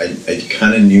two, like I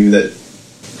kind of knew that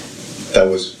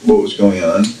was what was going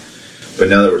on, but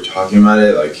now that we're talking about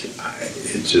it, like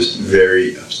it's just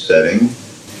very upsetting.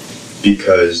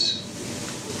 Because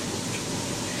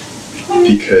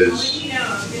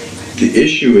the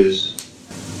issue is,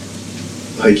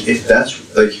 like, if that's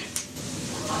like,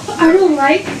 I don't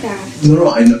like that.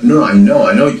 I know.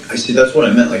 I see. That's what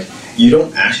I meant. Like, you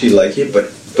don't actually like it,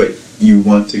 but you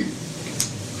want to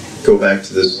go back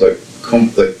to this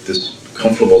this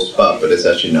comfortable spot, but it's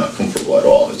actually not comfortable at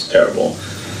all. It's terrible.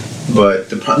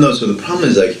 But the problem is,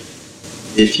 like,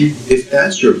 if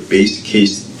that's your base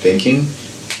case thinking.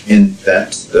 And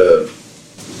that's like,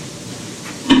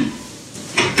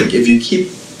 if you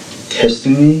keep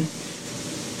testing me,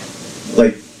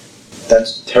 like,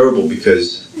 that's terrible,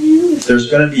 because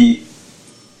there's gonna be,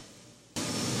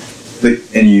 like,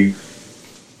 and you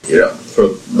know, for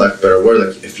lack of a better word,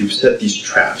 like, if you set these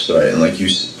traps, right, and like you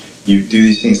do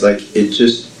these things, like, it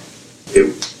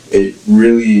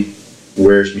really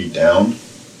wears me down,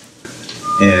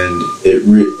 and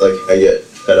I get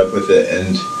fed up with it,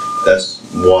 and that's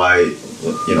why,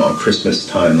 on Christmas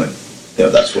time,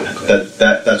 that's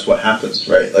what happens,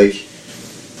 right?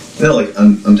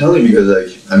 I'm telling you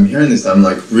because I'm hearing this, I'm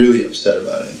really upset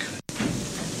about it.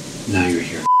 Now you're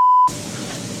here.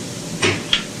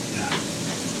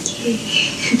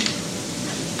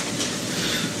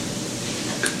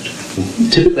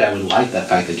 Typically, I would like that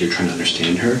fact that you're trying to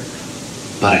understand her,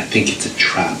 but I think it's a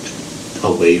trap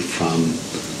away from.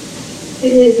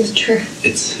 It is true.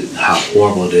 It's how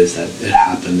horrible it is that it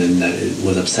happened and that it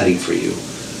was upsetting for you,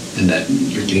 and that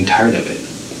you're getting tired of it,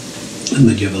 and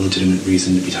that you have a legitimate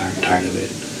reason to be tired of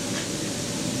it,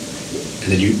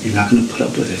 and that you're not going to put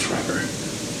up with it forever.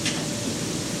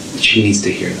 She needs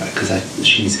to hear that because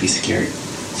she needs to be scared,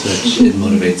 so that it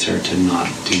motivates her to not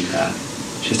do that.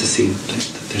 She has to see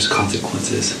that there's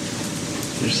consequences.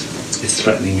 It's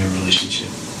threatening your relationship.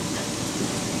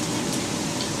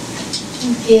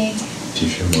 Okay. Do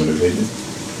you feel motivated?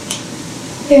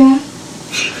 Yeah.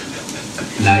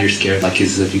 Now you're scared, like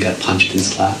as if you got punched and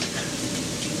slapped.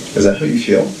 Is that how you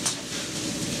feel?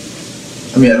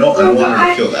 I mean, I don't want her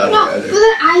to feel that way either.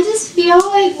 But I just feel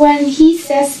like when he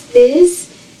says this,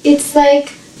 it's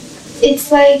like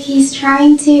he's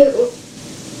trying to,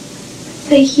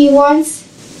 he wants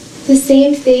the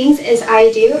same things as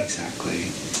I do. Exactly.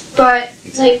 But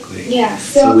exactly. Yeah.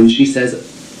 So when she says,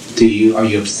 are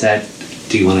you upset?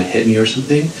 Do you want to hit me or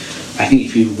something? I think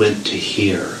if you went to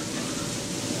here,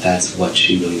 that's what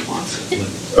she really wants.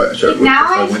 Sorry, if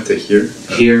I went to here?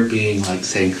 Here being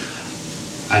saying,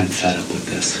 I'm fed up with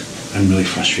this. I'm really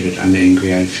frustrated. I'm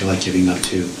angry. I feel like giving up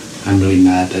too. I'm really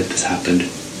mad that this happened.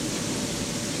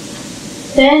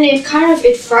 Then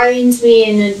it frightens me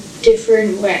in a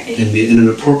different way. In an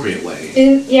appropriate way.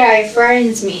 It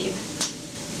frightens me.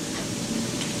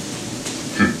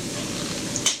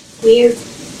 Weird.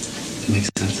 It makes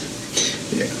sense.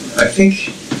 Yeah, I think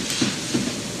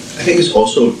it's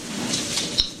also.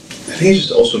 I think it's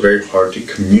just also very hard to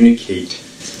communicate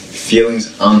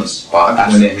feelings on the spot.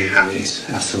 Absolutely. When it happens.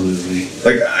 Absolutely.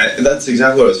 That's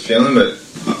exactly what I was feeling, but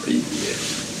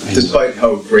despite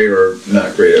how great or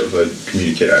not great of a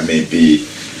communicator I may be,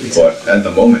 but at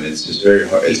the moment it's just very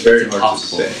hard. It's very hard to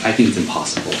say. I think it's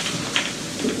impossible.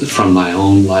 From my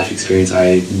own life experience,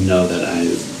 I know that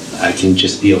I can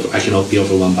be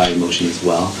overwhelmed by emotion as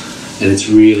well, and it's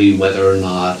really whether or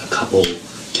not a couple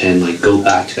can go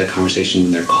back to that conversation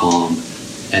when they're calm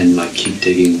and keep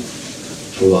digging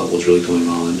for what was really going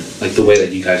on, the way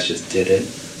that you guys just did it.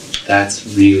 That's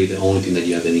really the only thing that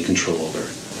you have any control over.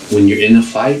 When you're in a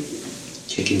fight,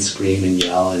 kick and scream and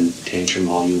yell and tantrum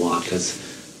all you want because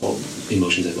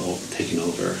emotions have all taken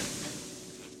over,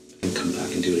 and come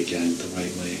back and do it again the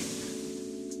right way.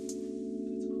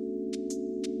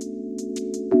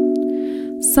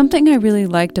 Something I really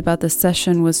liked about this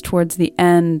session was towards the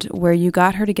end where you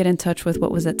got her to get in touch with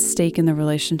what was at stake in the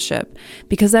relationship,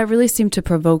 because that really seemed to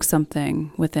provoke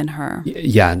something within her.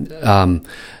 Yeah.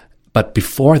 But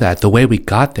before that, the way we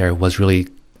got there was really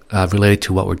related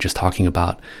to what we're just talking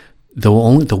about. The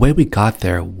way we got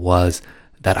there was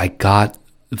that I got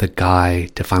the guy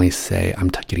to finally say, I'm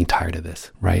getting tired of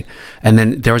this, right? And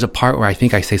then there was a part where I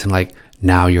think I say something like,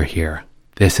 now you're here.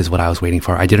 This is what I was waiting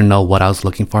for. I didn't know what I was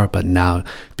looking for, but now,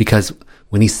 because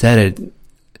when he said it,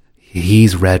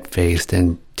 he's red-faced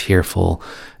and tearful,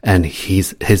 and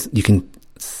you can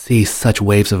see such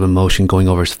waves of emotion going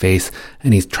over his face,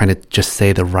 and he's trying to just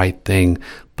say the right thing,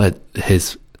 but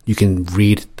you can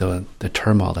read the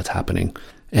turmoil that's happening.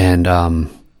 And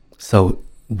so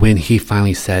when he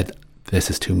finally said, this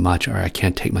is too much, or I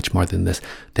can't take much more than this,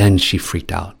 then she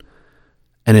freaked out.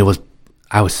 And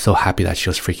I was so happy that she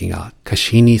was freaking out, because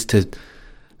she needs to,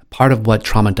 part of what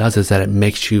trauma does is that it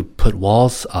makes you put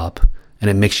walls up, and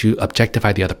it makes you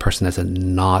objectify the other person as a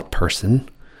not person.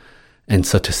 And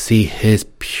so to see his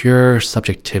pure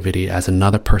subjectivity as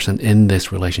another person in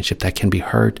this relationship that can be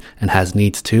hurt and has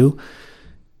needs too,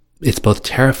 it's both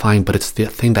terrifying, but it's the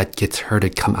thing that gets her to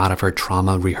come out of her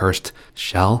trauma rehearsed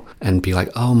shell and be like,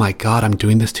 oh my God, I'm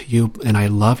doing this to you, and I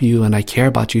love you, and I care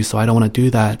about you, so I don't want to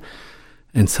do that.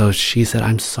 And so she said,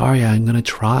 I'm sorry, I'm going to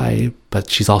try. But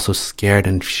she's also scared,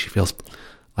 and she feels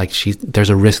like there's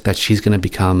a risk that she's going to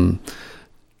become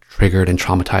triggered and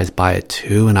traumatized by it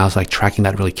too. And I was tracking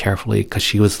that really carefully, because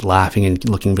she was laughing and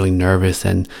looking really nervous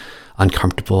and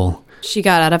uncomfortable. She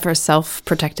got out of her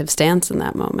self-protective stance in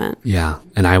that moment. Yeah.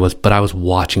 And I was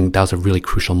watching. That was a really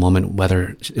crucial moment,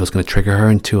 whether it was going to trigger her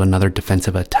into another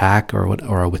defensive attack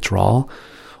or a withdrawal,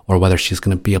 or whether she's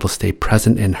going to be able to stay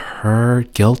present in her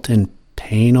guilt and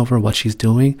pain over what she's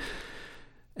doing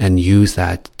and use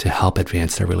that to help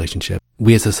advance their relationship.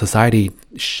 we as a society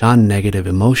shun negative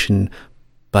emotion,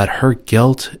 but her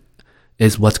guilt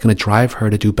is what's going to drive her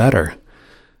to do better.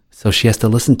 So she has to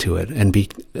listen to it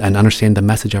and understand the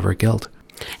message of her guilt.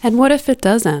 And what if it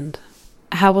does end?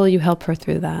 How will you help her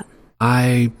through that?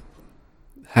 I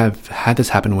have had this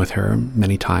happen with her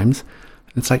many times.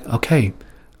 It's like, okay,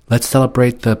 let's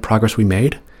celebrate the progress we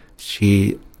made.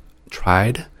 She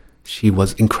tried. She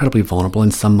was incredibly vulnerable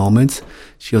in some moments.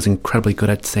 She was incredibly good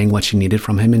at saying what she needed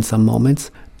from him in some moments.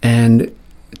 And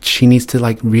she needs to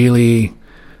like really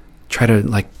try to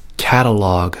like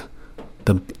catalog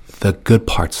the good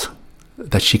parts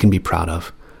that she can be proud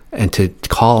of, and to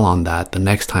call on that the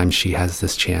next time she has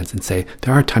this chance and say,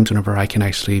 there are times whenever I can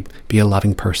actually be a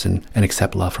loving person and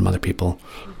accept love from other people.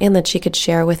 And that she could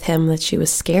share with him that she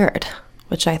was scared,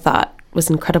 which I thought was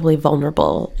incredibly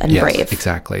vulnerable and yes, brave.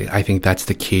 Exactly. I think that's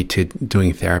the key to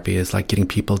doing therapy, is like getting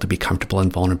people to be comfortable in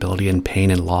vulnerability and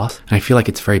pain and loss. And I feel like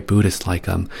it's very Buddhist, like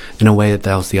in a way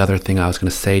that was the other thing I was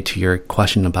going to say to your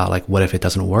question about like, what if it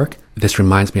doesn't work? This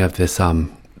reminds me of this,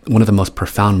 one of the most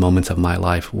profound moments of my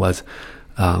life was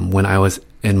when I was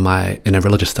in a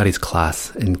religious studies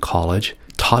class in college,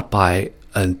 taught by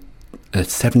a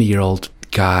 70-year-old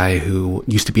guy who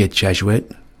used to be a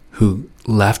Jesuit, who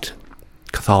left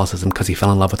Catholicism because he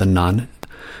fell in love with a nun,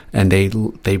 and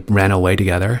they ran away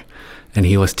together. And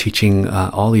he was teaching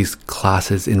all these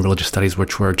classes in religious studies,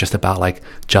 which were just about like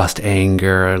just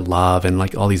anger, love, and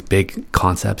like all these big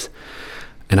concepts.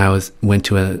 And I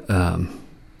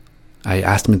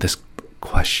asked him this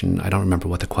question. I don't remember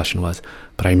what the question was,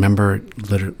 but I remember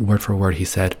word for word he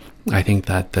said, I think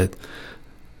that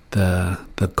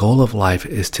the goal of life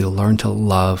is to learn to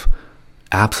love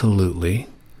absolutely,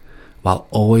 while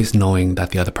always knowing that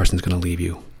the other person is going to leave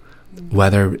you,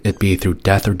 whether it be through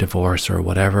death or divorce or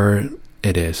whatever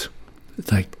it is.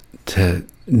 It's like to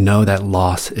know that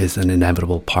loss is an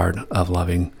inevitable part of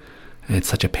loving, and it's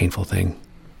such a painful thing.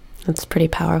 That's pretty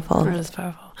powerful. It is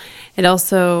powerful. It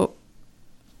also,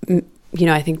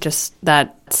 I think just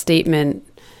that statement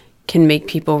can make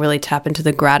people really tap into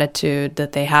the gratitude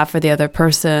that they have for the other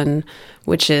person,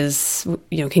 which is,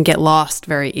 can get lost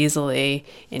very easily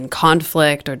in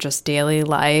conflict or just daily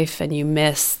life. And you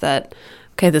miss that,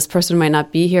 okay, this person might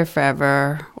not be here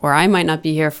forever, or I might not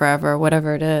be here forever,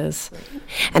 whatever it is.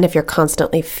 And if you're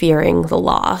constantly fearing the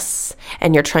loss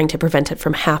and you're trying to prevent it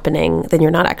from happening, then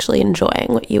you're not actually enjoying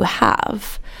what you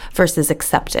have versus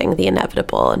accepting the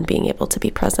inevitable and being able to be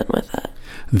present with it.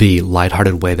 The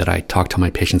lighthearted way that I talk to my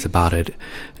patients about it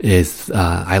is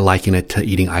I liken it to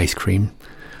eating ice cream.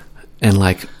 And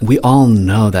like, we all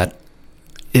know that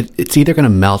it's either going to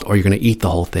melt or you're going to eat the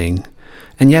whole thing.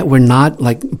 And yet we're not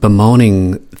like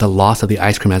bemoaning the loss of the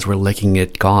ice cream as we're licking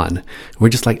it gone. We're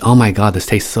just like, oh my God, this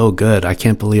tastes so good. I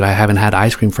can't believe I haven't had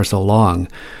ice cream for so long.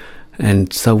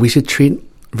 And so we should treat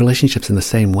relationships in the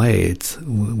same way.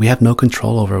 We have no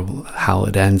control over how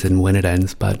it ends and when it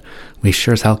ends, but we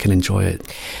sure as hell can enjoy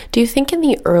it. Do you think in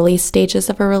the early stages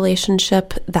of a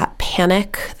relationship, that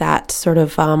panic, that sort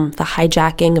of the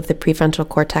hijacking of the prefrontal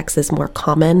cortex is more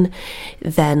common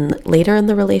than later in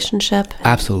the relationship?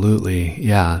 Absolutely,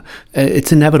 yeah.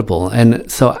 It's inevitable.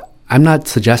 And so I'm not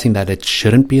suggesting that it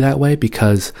shouldn't be that way,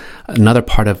 because another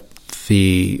part of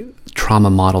the trauma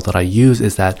model that I use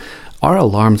is that our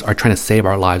alarms are trying to save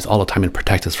our lives all the time and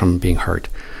protect us from being hurt.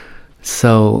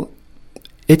 So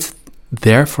it's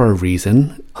there for a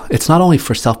reason. It's not only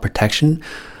for self-protection,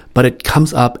 but it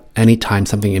comes up anytime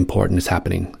something important is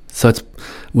happening. So it's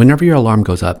whenever your alarm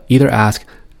goes up, either ask,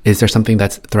 is there something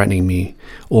that's threatening me?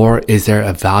 Or is there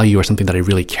a value or something that I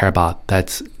really care about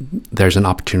there's an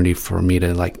opportunity for me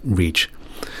to like reach?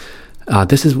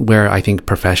 This is where I think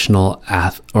professional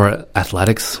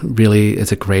athletics really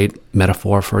is a great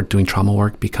metaphor for doing trauma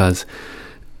work, because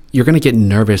you're going to get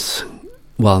nervous.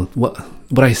 Well,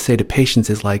 what I say to patients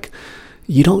is like,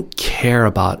 you don't care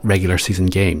about regular season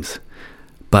games,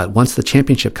 but once the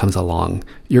championship comes along,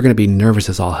 you're going to be nervous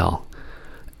as all hell.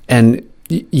 And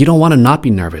you don't want to not be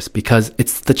nervous, because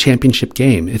it's the championship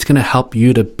game. It's going to help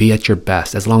you to be at your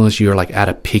best, as long as you're like at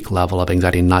a peak level of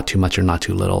anxiety, not too much or not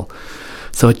too little.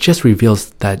 So it just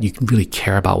reveals that you really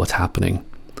care about what's happening.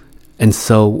 And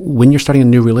so when you're starting a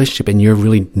new relationship and you're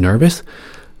really nervous,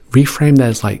 reframe that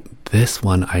as like, this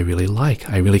one I really like.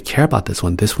 I really care about this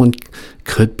one. This one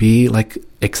could be like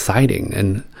exciting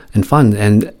and fun.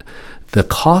 And the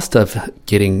cost of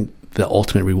getting the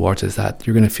ultimate rewards is that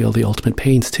you're going to feel the ultimate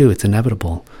pains too. It's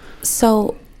inevitable.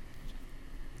 So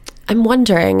I'm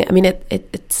wondering, I mean,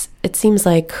 it seems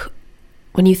like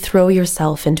when you throw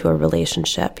yourself into a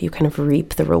relationship, you kind of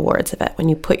reap the rewards of it. When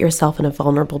you put yourself in a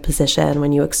vulnerable position,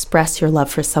 when you express your love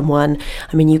for someone,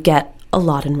 I mean, you get a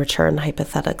lot in return,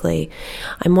 hypothetically.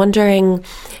 I'm wondering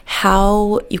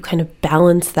how you kind of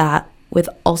balance that with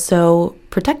also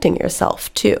protecting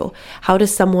yourself too. How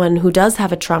does someone who does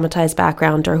have a traumatized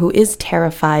background or who is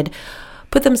terrified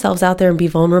put themselves out there and be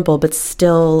vulnerable, but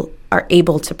still are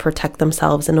able to protect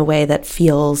themselves in a way that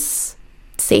feels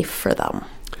safe for them?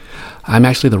 I'm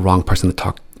actually the wrong person to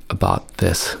talk about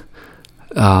this,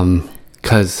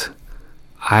 because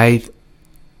I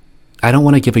don't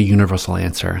want to give a universal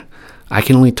answer. I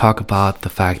can only talk about the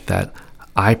fact that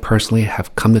I personally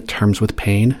have come to terms with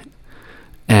pain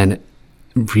and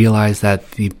realize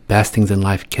that the best things in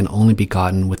life can only be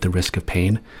gotten with the risk of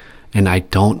pain, and I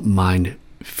don't mind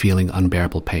feeling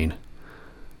unbearable pain.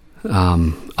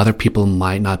 Other people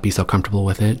might not be so comfortable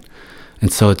with it,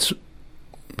 and so it's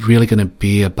really going to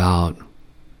be about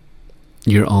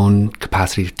your own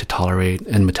capacity to tolerate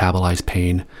and metabolize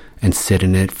pain and sit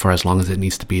in it for as long as it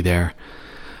needs to be there,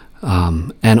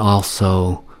 and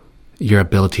also your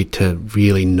ability to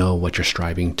really know what you're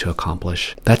striving to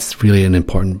accomplish. That's really an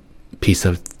important piece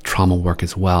of trauma work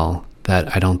as well,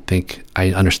 that I don't think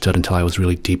I understood until I was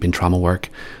really deep in trauma work,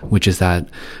 which is that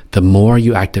the more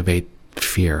you activate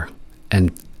fear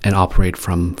and operate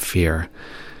from fear,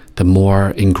 the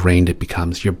more ingrained it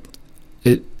becomes.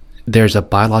 There's a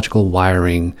biological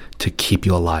wiring to keep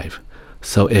you alive.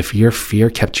 So if your fear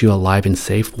kept you alive and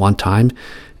safe one time,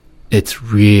 it's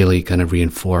really going to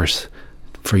reinforce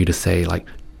for you to say, like,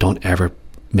 don't ever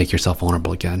make yourself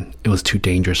vulnerable again. It was too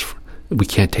dangerous. We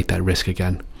can't take that risk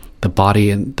again. The body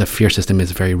and the fear system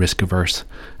is very risk averse,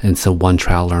 and it's a one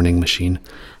trial learning machine.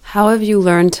 How have you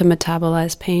learned to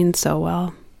metabolize pain so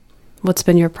well? What's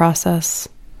been your process?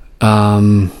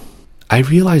 I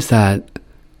realized that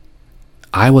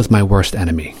I was my worst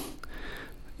enemy.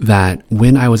 That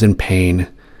when I was in pain,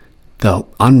 the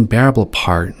unbearable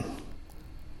part,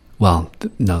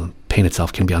 pain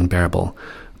itself can be unbearable,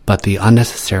 but the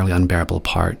unnecessarily unbearable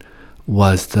part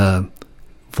was the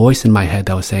voice in my head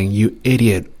that was saying, "You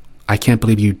idiot, I can't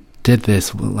believe you did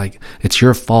this. Like, it's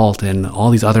your fault," and all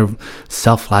these other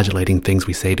self-flagellating things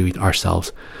we say to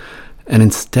ourselves. And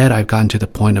instead, I've gotten to the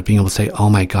point of being able to say, "Oh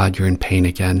my God, you're in pain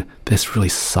again. This really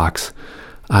sucks.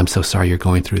 I'm so sorry you're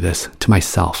going through this," to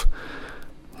myself.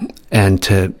 And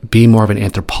to be more of an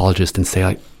anthropologist and say,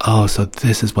 like, "Oh, so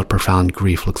this is what profound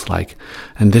grief looks like.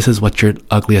 And this is what your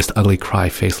ugliest ugly cry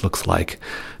face looks like."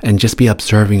 And just be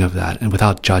observing of that and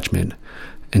without judgment,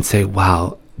 and say,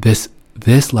 "Wow, this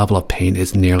level of pain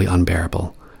is nearly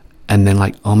unbearable." And then,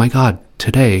 like, "Oh my God,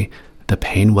 today the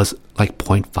pain was like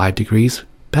 0.5 degrees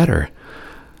better."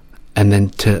 And then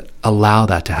to allow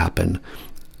that to happen.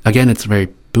 Again, it's very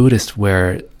Buddhist,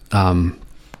 where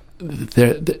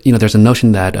there's a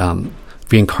notion that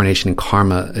reincarnation and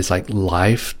karma is like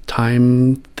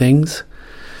lifetime things.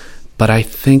 But I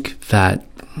think that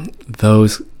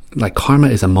those, like, karma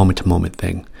is a moment-to-moment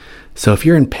thing. So if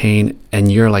you're in pain and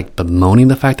you're like bemoaning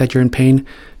the fact that you're in pain,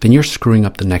 then you're screwing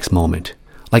up the next moment.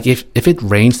 Like if it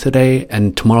rains today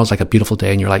and tomorrow's like a beautiful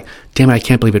day and you're like, "Damn it, I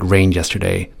can't believe it rained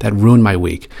yesterday. That ruined my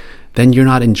week." Then you're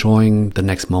not enjoying the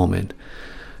next moment.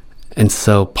 And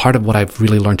so part of what I've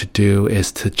really learned to do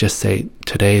is to just say,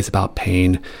 today is about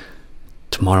pain.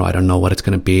 Tomorrow, I don't know what it's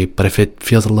going to be. But if it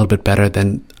feels a little bit better,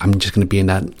 then I'm just going to be in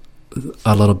that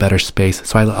a little better space.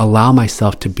 So I allow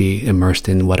myself to be immersed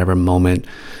in whatever moment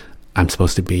I'm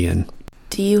supposed to be in.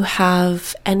 Do you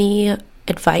have any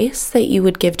advice that you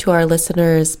would give to our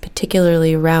listeners,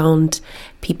 particularly around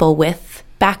people with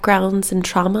backgrounds in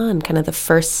trauma and kind of the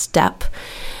first step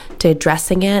to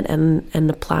addressing it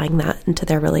and applying that into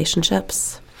their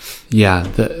relationships? Yeah,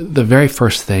 the very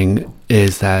first thing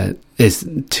is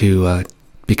to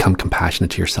become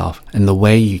compassionate to yourself. And the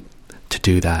way to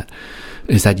do that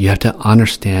is that you have to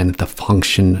understand the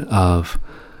function of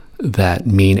that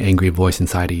mean, angry voice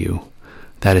inside of you.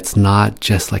 That it's not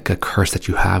just like a curse that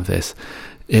you have this.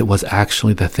 It was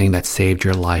actually the thing that saved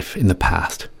your life in the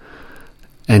past.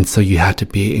 And so you have to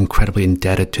be incredibly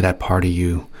indebted to that part of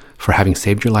you for having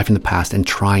saved your life in the past and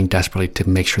trying desperately to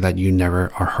make sure that you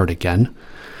never are hurt again.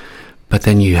 But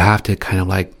then you have to kind of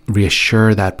like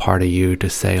reassure that part of you to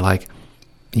say, like,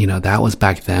 that was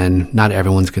back then. Not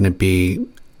everyone's going to be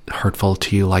hurtful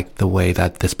to you like the way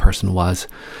that this person was.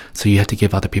 So you have to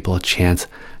give other people a chance.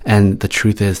 And the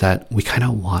truth is that we kind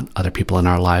of want other people in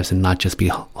our lives and not just be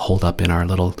holed up in our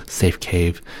little safe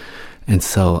cave. And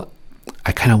so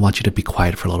I kind of want you to be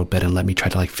quiet for a little bit and let me try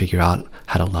to like figure out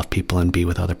how to love people and be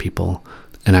with other people.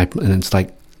 And it's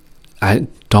like,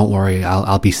 don't worry,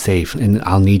 I'll be safe, and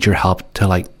I'll need your help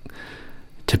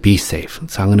to be safe.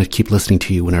 So I'm going to keep listening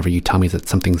to you whenever you tell me that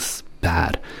something's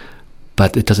bad.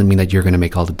 but it doesn't mean that you're going to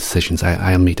make all the decisions.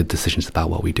 I make the decisions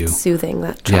about what we do. Soothing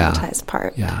that traumatized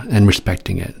part. Yeah, and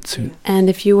respecting it. And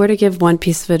if you were to give one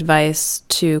piece of advice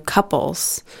to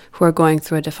couples who are going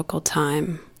through a difficult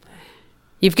time,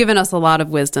 you've given us a lot of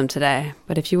wisdom today,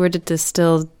 but if you were to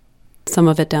distill some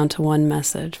of it down to one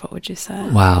message, what would you say?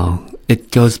 Wow. It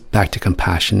goes back to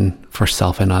compassion for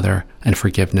self and other, and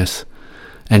forgiveness,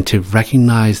 and to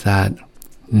recognize that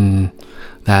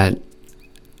that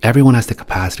everyone has the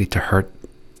capacity to hurt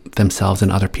themselves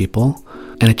and other people,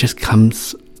 and it just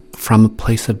comes from a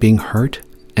place of being hurt.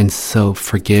 And so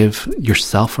forgive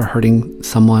yourself for hurting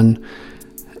someone,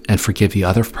 and forgive the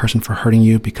other person for hurting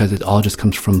you, because it all just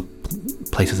comes from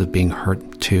places of being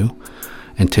hurt too.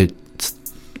 And to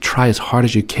try as hard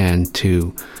as you can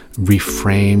to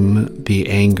reframe the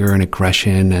anger and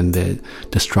aggression and the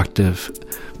destructive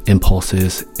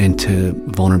impulses into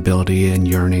vulnerability and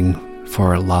yearning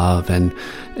for love and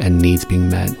needs being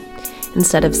met.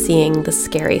 Instead of seeing the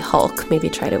scary Hulk, maybe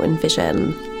try to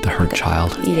envision the hurt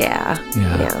child. Yeah.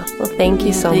 Well, thank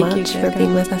you so much for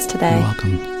being with us today. You're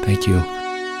welcome. Thank you.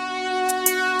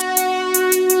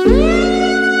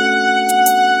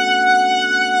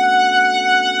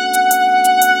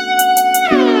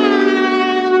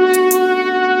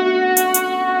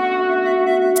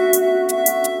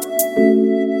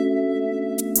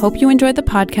 Hope you enjoyed the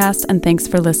podcast, and thanks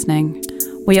for listening.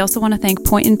 We also want to thank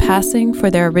Point in Passing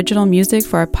for their original music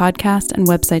for our podcast and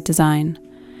website design.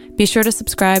 Be sure to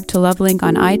subscribe to Love Link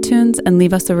on iTunes and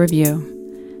leave us a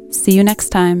review. See you next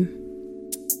time.